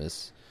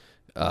Christmas,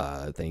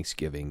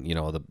 Thanksgiving,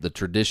 the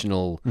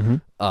traditional,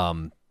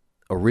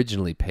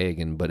 originally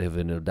pagan but have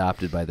been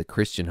adopted by the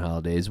Christian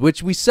holidays,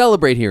 which we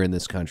celebrate here in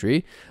this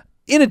country.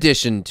 In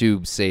addition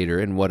to Seder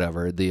and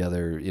whatever the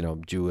other,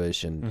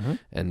 Jewish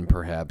and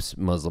perhaps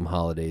Muslim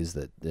holidays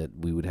that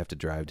we would have to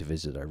drive to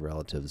visit our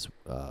relatives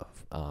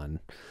on.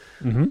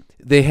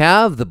 They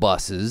have the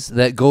buses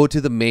that go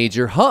to the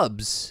major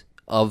hubs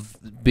of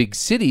big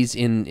cities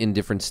in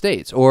different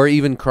states or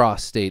even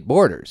cross state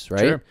borders, right?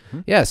 Sure.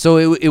 Yeah, so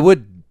it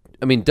would,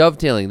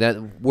 dovetailing,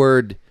 that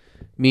word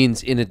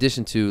means in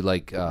addition to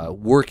like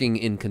working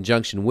in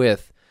conjunction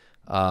with,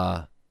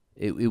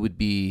 it would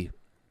be...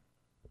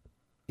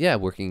 Yeah,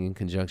 working in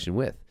conjunction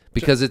with.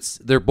 Because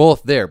they're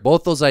both there.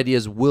 Both those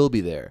ideas will be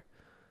there.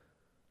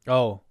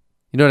 Oh.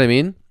 You know what I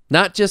mean?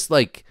 Not just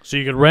like... So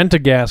you could rent a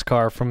gas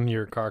car from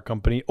your car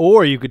company,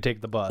 or you could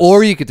take the bus.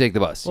 Or you could take the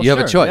bus. Well, you have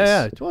a choice.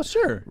 Yeah. Well,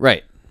 sure.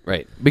 Right.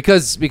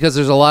 Because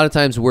there's a lot of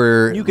times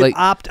where... You could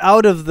opt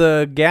out of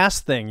the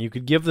gas thing. You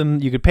could give them...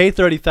 You could pay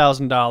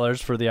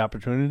 $30,000 for the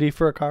opportunity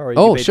for a car, or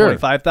you could pay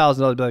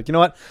 $25,000. Be like, you know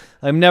what?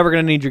 I'm never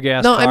going to need your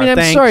gas car. No, I'm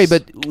Thanks. sorry,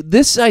 but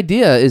this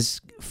idea is...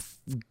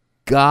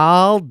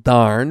 gall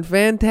darn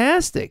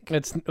fantastic.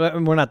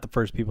 We're not the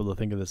first people to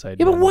think of this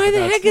idea. Yeah, but why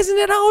the heck isn't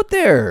it out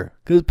there?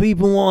 Because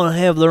people want to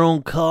have their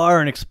own car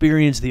and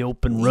experience the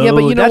open road. Yeah,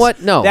 but you know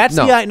what? No. That's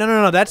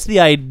no. That's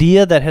the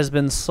idea that has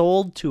been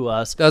sold to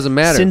us. Doesn't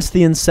matter. Since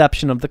the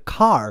inception of the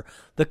car.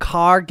 The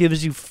car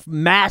gives you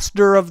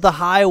master of the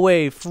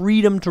highway,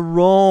 freedom to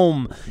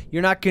roam.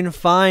 You're not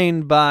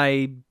confined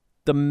by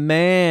the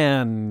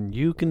man.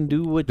 You can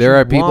do what there you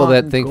are people want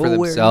that and think go for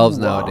where themselves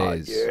you want.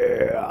 nowadays.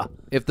 Yeah.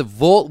 If the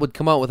Volt would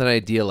come out with an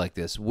idea like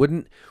this,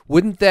 wouldn't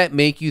that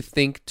make you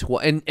think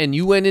and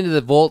you went into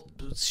the Volt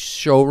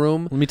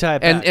showroom, Let me tie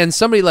it back. and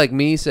somebody like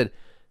me said,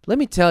 "Let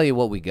me tell you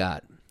what we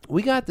got.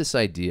 We got this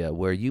idea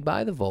where you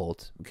buy the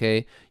Volt,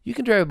 okay? You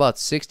can drive about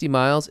 60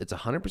 miles. It's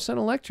 100%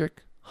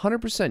 electric,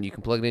 100%. You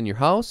can plug it in your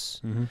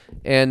house,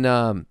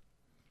 and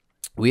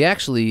we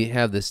actually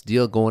have this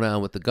deal going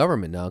on with the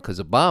government now because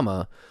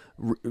Obama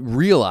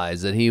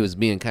realized that he was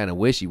being kind of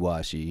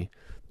wishy-washy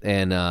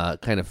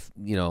kind of,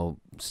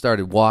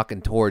 started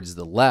walking towards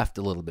the left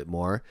a little bit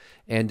more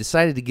and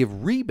decided to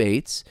give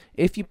rebates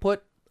if you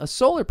put a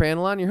solar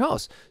panel on your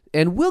house.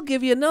 And we'll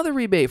give you another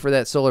rebate for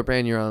that solar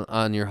panel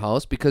on your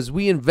house because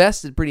we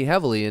invested pretty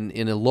heavily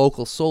in a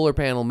local solar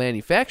panel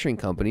manufacturing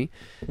company.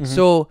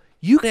 So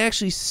you can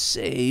actually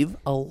save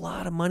a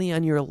lot of money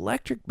on your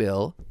electric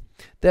bill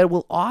that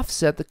will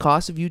offset the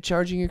cost of you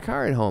charging your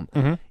car at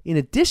home. In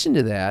addition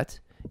to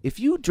that, if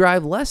you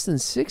drive less than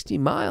 60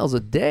 miles a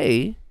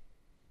day,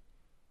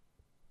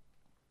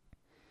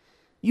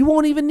 you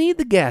won't even need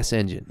the gas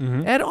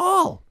engine at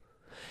all.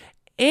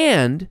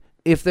 And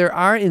if there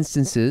are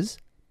instances,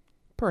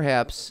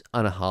 perhaps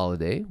on a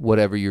holiday,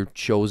 whatever your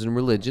chosen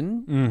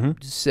religion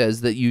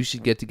says that you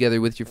should get together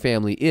with your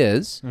family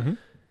is,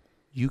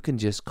 you can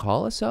just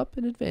call us up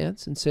in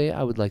advance and say,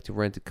 I would like to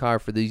rent a car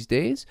for these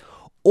days.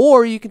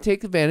 Or you can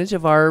take advantage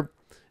of our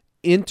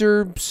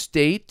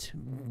interstate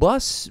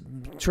bus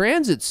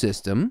transit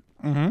system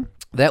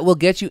that will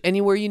get you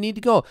anywhere you need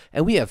to go.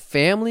 And we have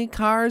family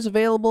cars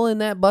available in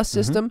that bus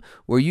system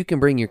where you can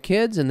bring your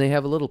kids and they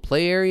have a little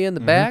play area in the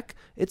back.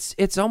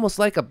 It's almost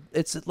like a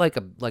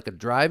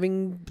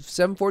driving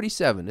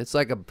 747. It's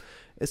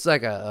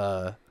like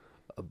a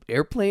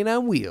airplane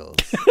on wheels.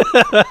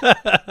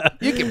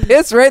 You can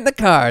piss right in the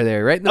car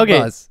there, right in the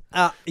bus.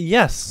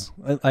 Yes.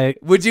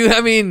 Would you?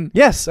 I mean,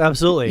 yes,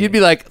 absolutely. You'd be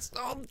like,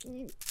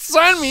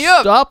 sign me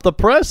up. Stop the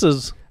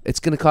presses. It's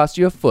going to cost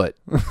you a foot.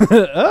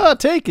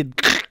 Take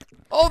it.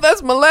 Oh,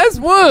 that's my last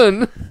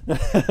one.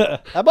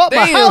 I bought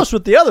my house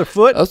with the other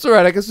foot. That's all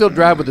right. I can still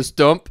drive with a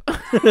stump.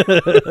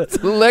 It's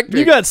electric.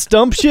 You got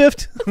stump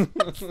shift?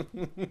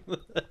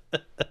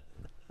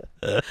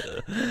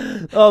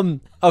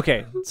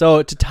 Okay,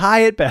 so to tie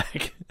it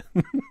back,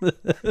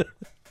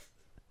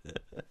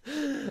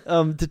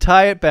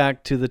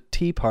 to the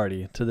tea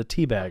party, to the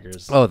tea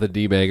baggers. Oh, the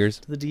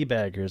D-baggers. The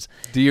D-baggers.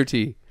 D or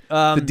T.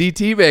 The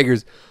DT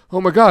baggers.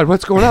 Oh my God,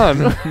 what's going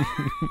on?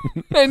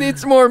 I need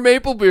some more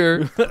maple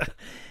beer.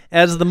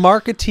 As the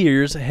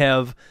marketeers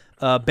have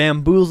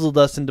bamboozled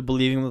us into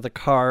believing that the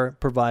car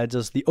provides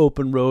us the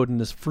open road and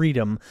this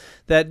freedom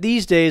that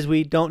these days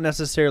we don't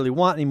necessarily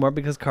want anymore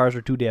because cars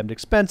are too damned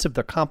expensive.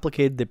 They're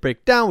complicated. They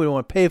break down. We don't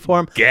want to pay for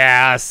them.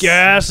 Gas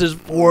is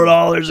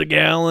 $4 a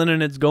gallon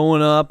and it's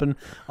going up and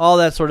all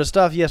that sort of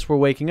stuff. Yes, we're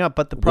waking up,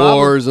 but the problem,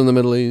 wars in the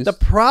Middle East. The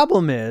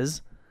problem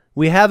is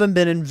we haven't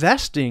been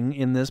investing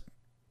in this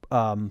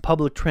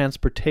public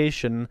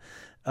transportation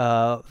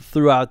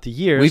throughout the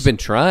years. We've been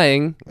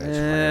trying.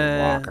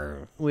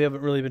 We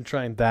haven't really been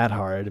trying that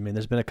hard. I mean,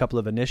 there's been a couple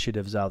of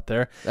initiatives out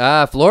there.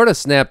 Florida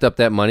snapped up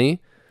that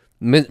money.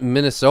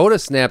 Minnesota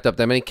snapped up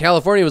that money.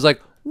 California was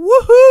like,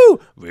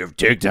 woohoo! We've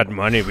taken that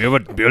money. We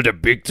have built a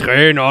big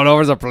train all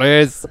over the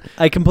place.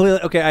 I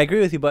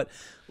agree with you, but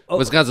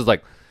Wisconsin's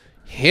like,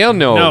 hell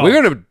no.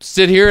 We're going to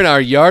sit here in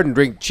our yard and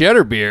drink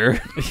cheddar beer.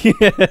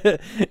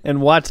 And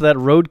watch that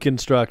road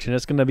construction.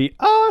 It's going to be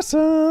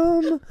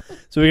awesome.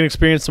 So we can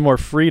experience some more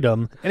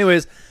freedom.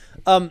 Anyways,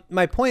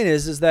 my point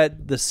is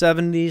that the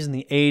 70s and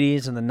the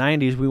 80s and the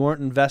 90s, we weren't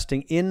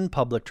investing in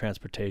public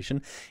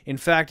transportation. In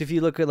fact, if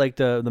you look at like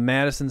the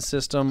Madison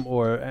system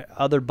or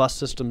other bus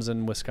systems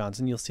in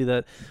Wisconsin, you'll see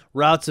that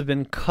routes have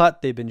been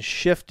cut, they've been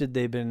shifted,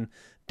 they've been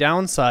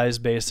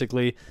downsized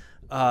basically.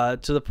 To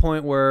the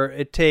point where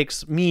it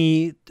takes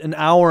me an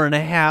hour and a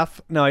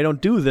half. Now, I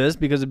don't do this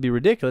because it'd be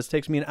ridiculous. It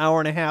takes me an hour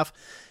and a half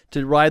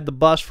to ride the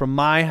bus from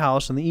my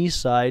house on the east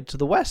side to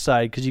the west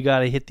side because you got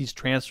to hit these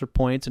transfer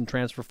points and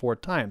transfer 4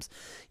 times.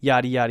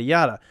 Yada, yada,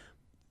 yada.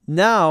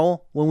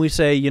 Now, when we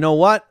say, you know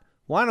what?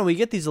 Why don't we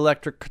get these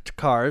electric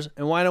cars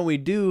and why don't we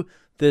do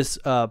this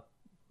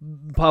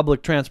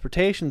public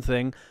transportation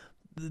thing?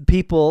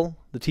 People,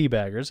 the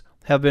teabaggers,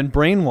 have been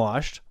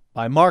brainwashed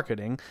by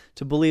marketing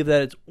to believe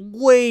that it's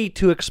way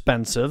too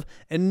expensive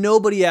and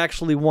nobody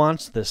actually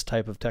wants this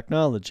type of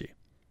technology,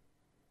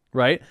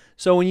 right?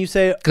 So when you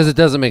say... Because it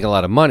doesn't make a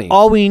lot of money.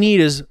 All we need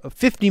is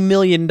 $50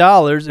 million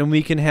and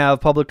we can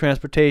have public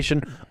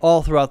transportation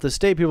all throughout the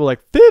state. People are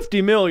like,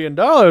 $50 million?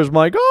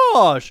 My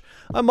gosh,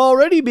 I'm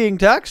already being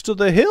taxed to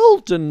the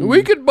hilt. And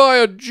we could buy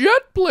a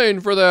jet plane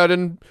for that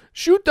and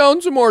shoot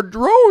down some more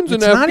drones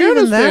in Afghanistan. It's not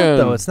even that,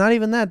 though. It's not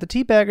even that. The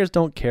teabaggers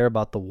don't care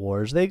about the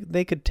wars.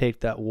 They could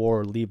take that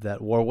war or leave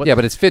that war. Yeah,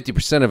 but it's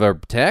 50% of our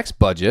tax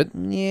budget.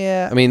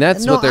 Yeah. I mean,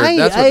 that's what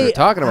they're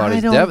talking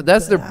about.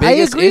 That's their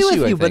biggest issue, I agree with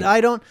you, I think. but I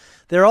don't...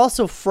 They're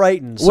also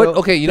frightened. So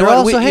okay, you know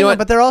what?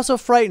 But they're also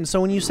frightened. So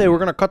when you say we're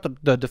going to cut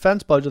the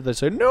defense budget, they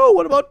say, no,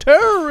 what about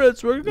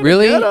terrorists? We're going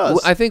to get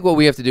us. I think what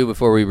we have to do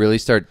before we really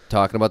start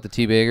talking about the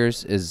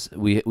teabaggers is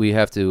we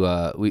have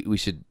to we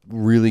should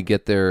really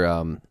get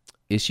their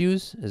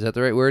issues. Is that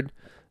the right word?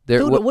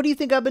 Dude, what do you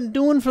think I've been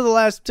doing for the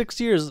last 6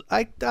 years?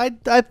 I've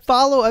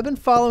been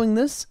following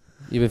this.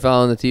 You've been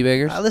following the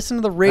teabaggers? I listen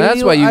to the radio.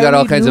 That's why you got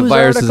all kinds of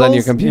viruses on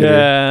your computer.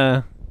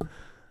 Yeah.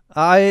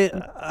 I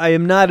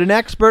am not an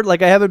expert.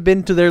 Like, I haven't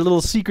been to their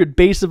little secret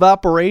base of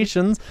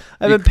operations.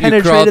 I haven't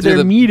penetrated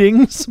their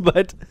meetings,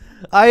 but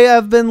I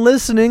have been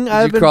listening.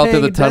 I've Did you been crawl paying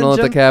through the tunnel at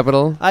the attention.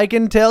 Capitol? I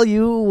can tell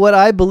you what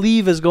I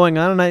believe is going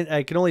on, and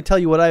I can only tell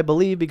you what I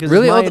believe because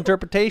Really? it's my All the-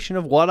 interpretation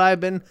of what I've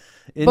been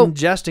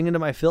ingesting into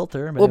my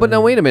filter. Well, but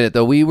now wait a minute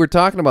though. We were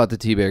talking about the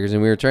teabaggers,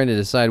 and we were trying to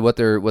decide what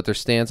their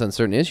stance on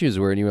certain issues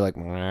were, and you were like,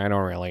 "I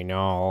don't really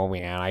know,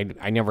 man.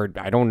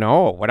 I don't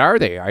know. What are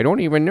they? I don't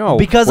even know.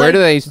 Because where I- do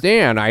they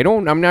stand?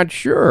 I'm not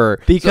sure.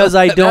 Because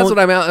I That's don't-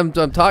 what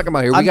I'm talking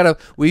about here.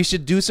 We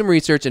should do some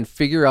research and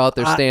figure out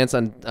their stance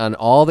on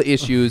all the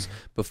issues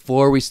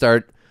before we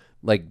start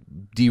like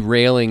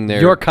derailing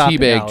their You're copping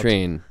teabag out.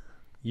 train.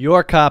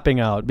 You're copping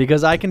out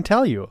because I can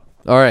tell you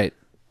All right,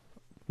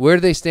 where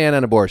do they stand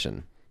on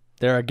abortion?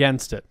 they're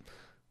against it.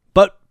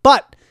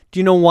 But do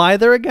you know why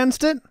they're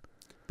against it?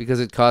 Because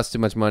it costs too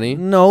much money.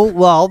 No,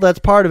 well, that's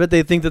part of it.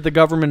 They think that the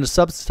government is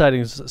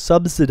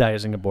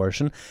subsidizing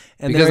abortion,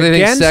 and Because they're they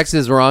think against, sex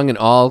is wrong in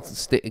all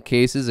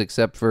cases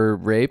except for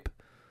rape.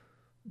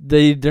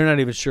 They're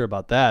not even sure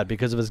about that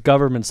because if it's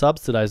government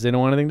subsidized, they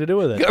don't want anything to do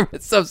with it.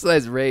 Government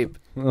subsidized rape.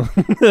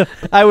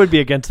 I would be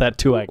against that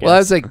too. I guess. Well, I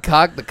was like,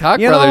 the Koch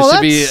You know, brothers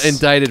should be that's-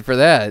 indicted for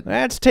that.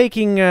 That's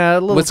taking a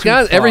little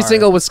Wisconsin, too far. every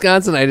single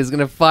Wisconsinite is going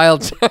to file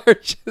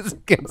charges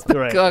against the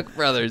Right. Koch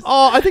brothers.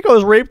 Oh, I think I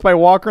was raped by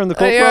Walker and the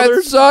Koch Yeah,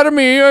 brothers.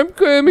 sodomy. I'm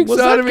claiming Was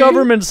that sodomy.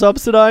 government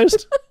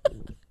subsidized?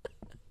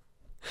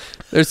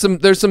 There's some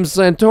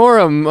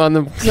Santorum on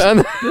the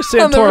There's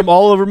Santorum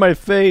all over my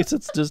face.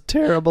 It's just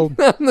terrible.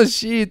 on the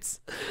sheets.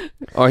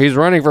 Oh, he's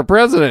running for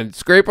president.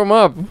 Scrape him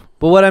up.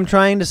 But what I'm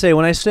trying to say,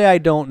 when I say I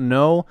don't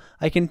know,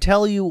 I can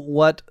tell you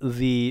what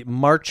the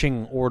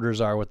marching orders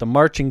are, what the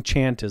marching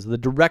chant is, the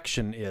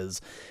direction is.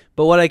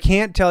 But what I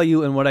can't tell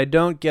you and what I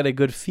don't get a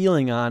good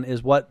feeling on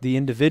is what the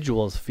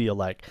individuals feel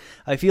like.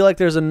 I feel like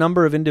there's a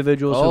number of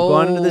individuals who've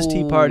gone into this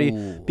Tea Party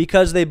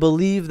because they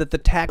believe that the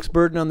tax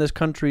burden on this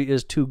country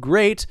is too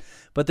great,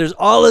 but there's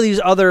all of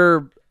these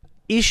other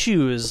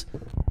issues.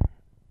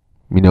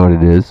 You know what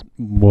it is?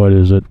 What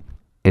is it?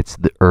 It's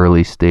the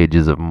early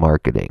stages of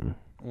marketing.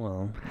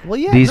 Well,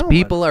 yeah. These no,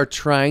 people are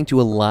trying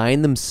to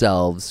align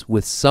themselves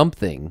with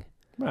something.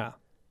 Yeah.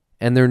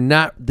 And they're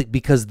not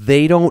because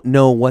they don't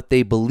know what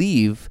they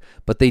believe,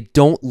 but they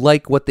don't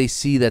like what they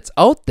see that's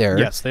out there.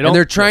 Yes, they And don't-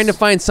 they're trying yes. to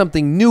find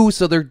something new,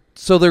 so they're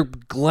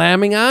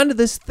glamming onto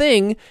this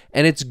thing,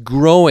 and it's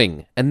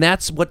growing. And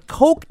that's what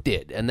Coke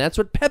did, and that's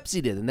what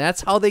Pepsi did, and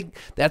that's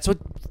what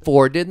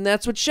Ford did, and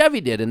that's what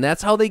Chevy did, and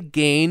that's how they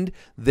gained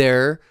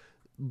their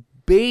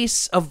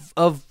base of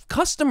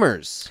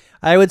customers.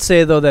 I would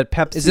say though that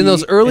Pepsi Is in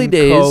those early and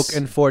days- Coke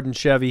and Ford and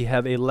Chevy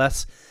have a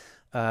less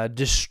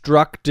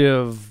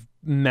destructive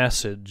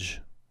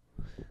message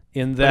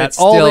in that it's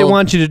all they still-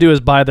 want you to do is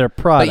buy their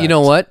product. But you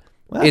know what?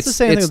 Well, that's the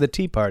same thing with the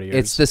Tea Partiers.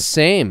 It's the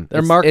same. Their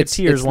It's-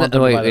 marketeers want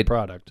them to buy their wait.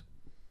 product.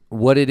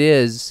 What it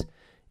is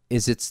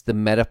it's the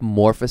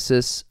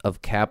metamorphosis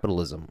of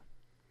capitalism,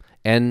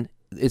 and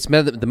it's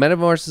the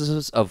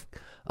metamorphosis of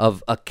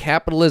a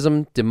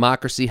capitalism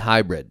democracy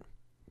hybrid.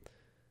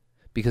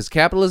 Because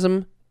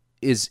capitalism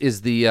is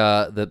the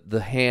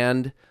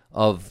hand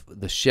of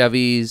the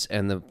Chevys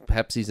and the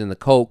Pepsis and the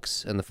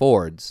Cokes and the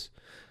Fords,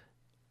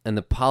 and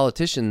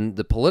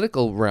the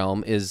political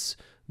realm is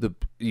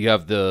you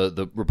have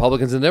the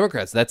Republicans and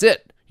Democrats. That's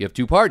it. You have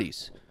two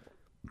parties.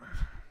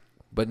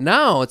 But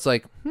now it's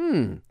like,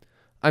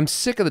 I'm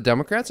sick of the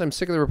Democrats. I'm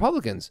sick of the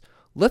Republicans.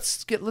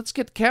 Let's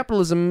get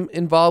capitalism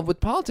involved with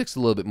politics a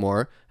little bit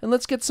more, and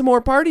let's get some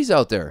more parties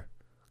out there.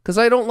 Because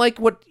I don't like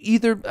what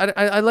either.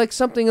 I like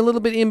something a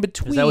little bit in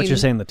between. Is that what you're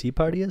saying the Tea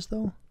Party is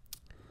though?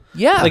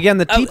 Yeah. Again,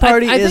 the Tea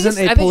Party I think isn't it's-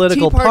 a I think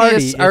political Tea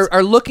Partyists party.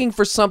 Are looking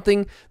for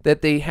something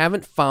that they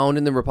haven't found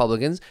in the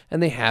Republicans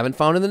and they haven't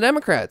found in the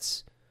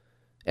Democrats.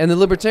 And the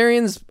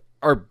Libertarians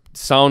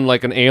sound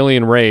like an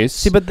alien race.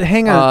 See, but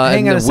hang on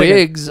and a the second.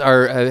 Whigs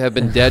have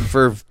been dead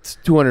for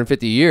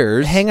 250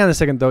 years. Hang on a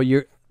second, though.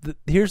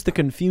 Here's the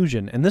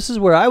confusion, and this is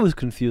where I was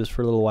confused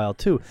for a little while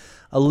too.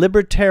 A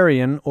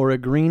libertarian or a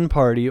Green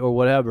Party or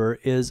whatever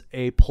is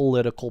a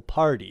political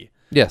party,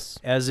 Yes.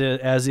 as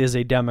is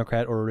a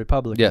Democrat or a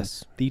Republican.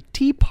 Yes. The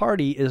Tea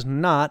Party is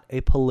not a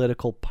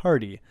political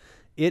party.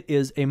 It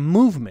is a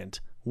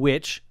movement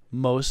which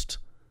most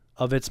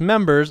of its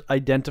members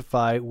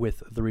identify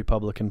with the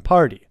Republican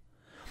Party.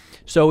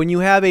 So when you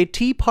have a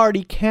Tea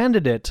Party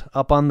candidate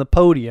up on the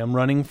podium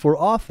running for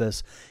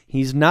office,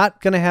 he's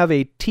not going to have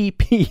a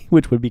TP,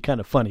 which would be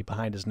kind of funny,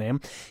 behind his name.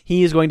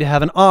 He is going to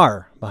have an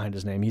R behind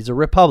his name. He's a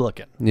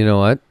Republican. You know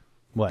what?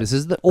 What? This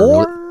is the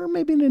or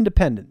maybe an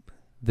independent.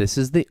 This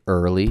is the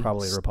early,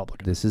 Probably a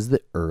Republican. This is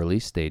the early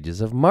stages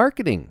of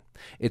marketing.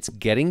 It's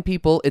getting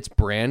people, it's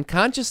brand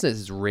consciousness.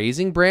 It's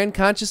raising brand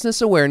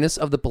consciousness awareness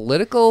of the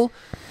political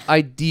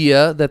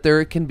idea that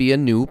there can be a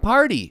new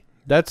party.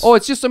 That's Oh,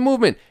 it's just a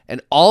movement.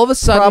 And all of a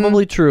sudden,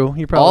 probably true.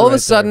 You're probably all of right a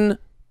sudden,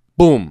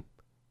 boom,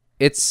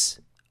 it's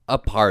a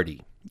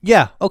party. there.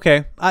 Yeah,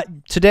 okay.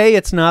 Today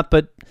it's not,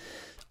 but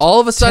All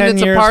of a sudden, 10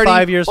 it's years, a party.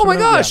 5 years oh from my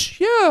now, gosh,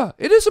 yeah,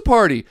 it is a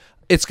party.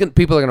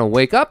 People are going to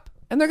wake up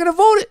and they're going to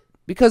vote it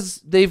because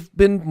they've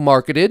been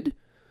marketed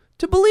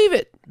to believe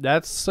it.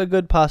 that's a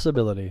good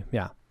possibility.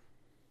 Yeah.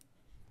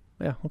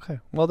 Yeah. Okay.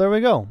 Well, there we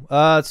go.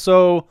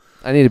 So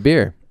I need a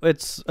beer.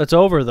 it's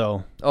over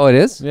though. Oh, it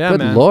is? Yeah, Good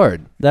man.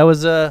 Lord. That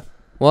was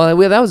Well,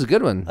 that was a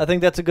good one. I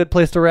think that's a good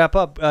place to wrap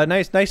up.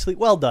 Nicely,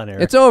 well done,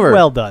 Eric. It's over.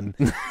 Well done.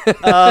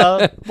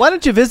 Why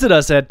don't you visit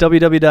us at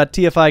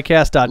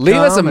www.tficast.com? Leave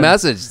us a and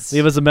message.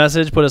 Leave us a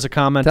message. Put us a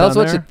comment. Tell us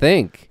on what there. you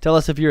think. Tell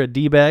us if you're a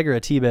D bag or a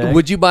T bag.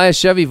 Would you buy a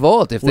Chevy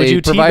Volt if Would they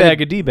you provided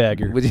teabag a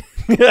D-bagger? Would you-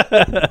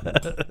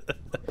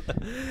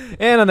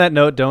 And on that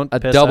note, don't A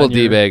piss double on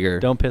your- D-bagger.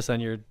 Don't piss on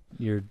your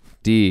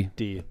D?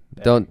 D.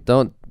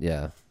 Don't.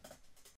 Yeah.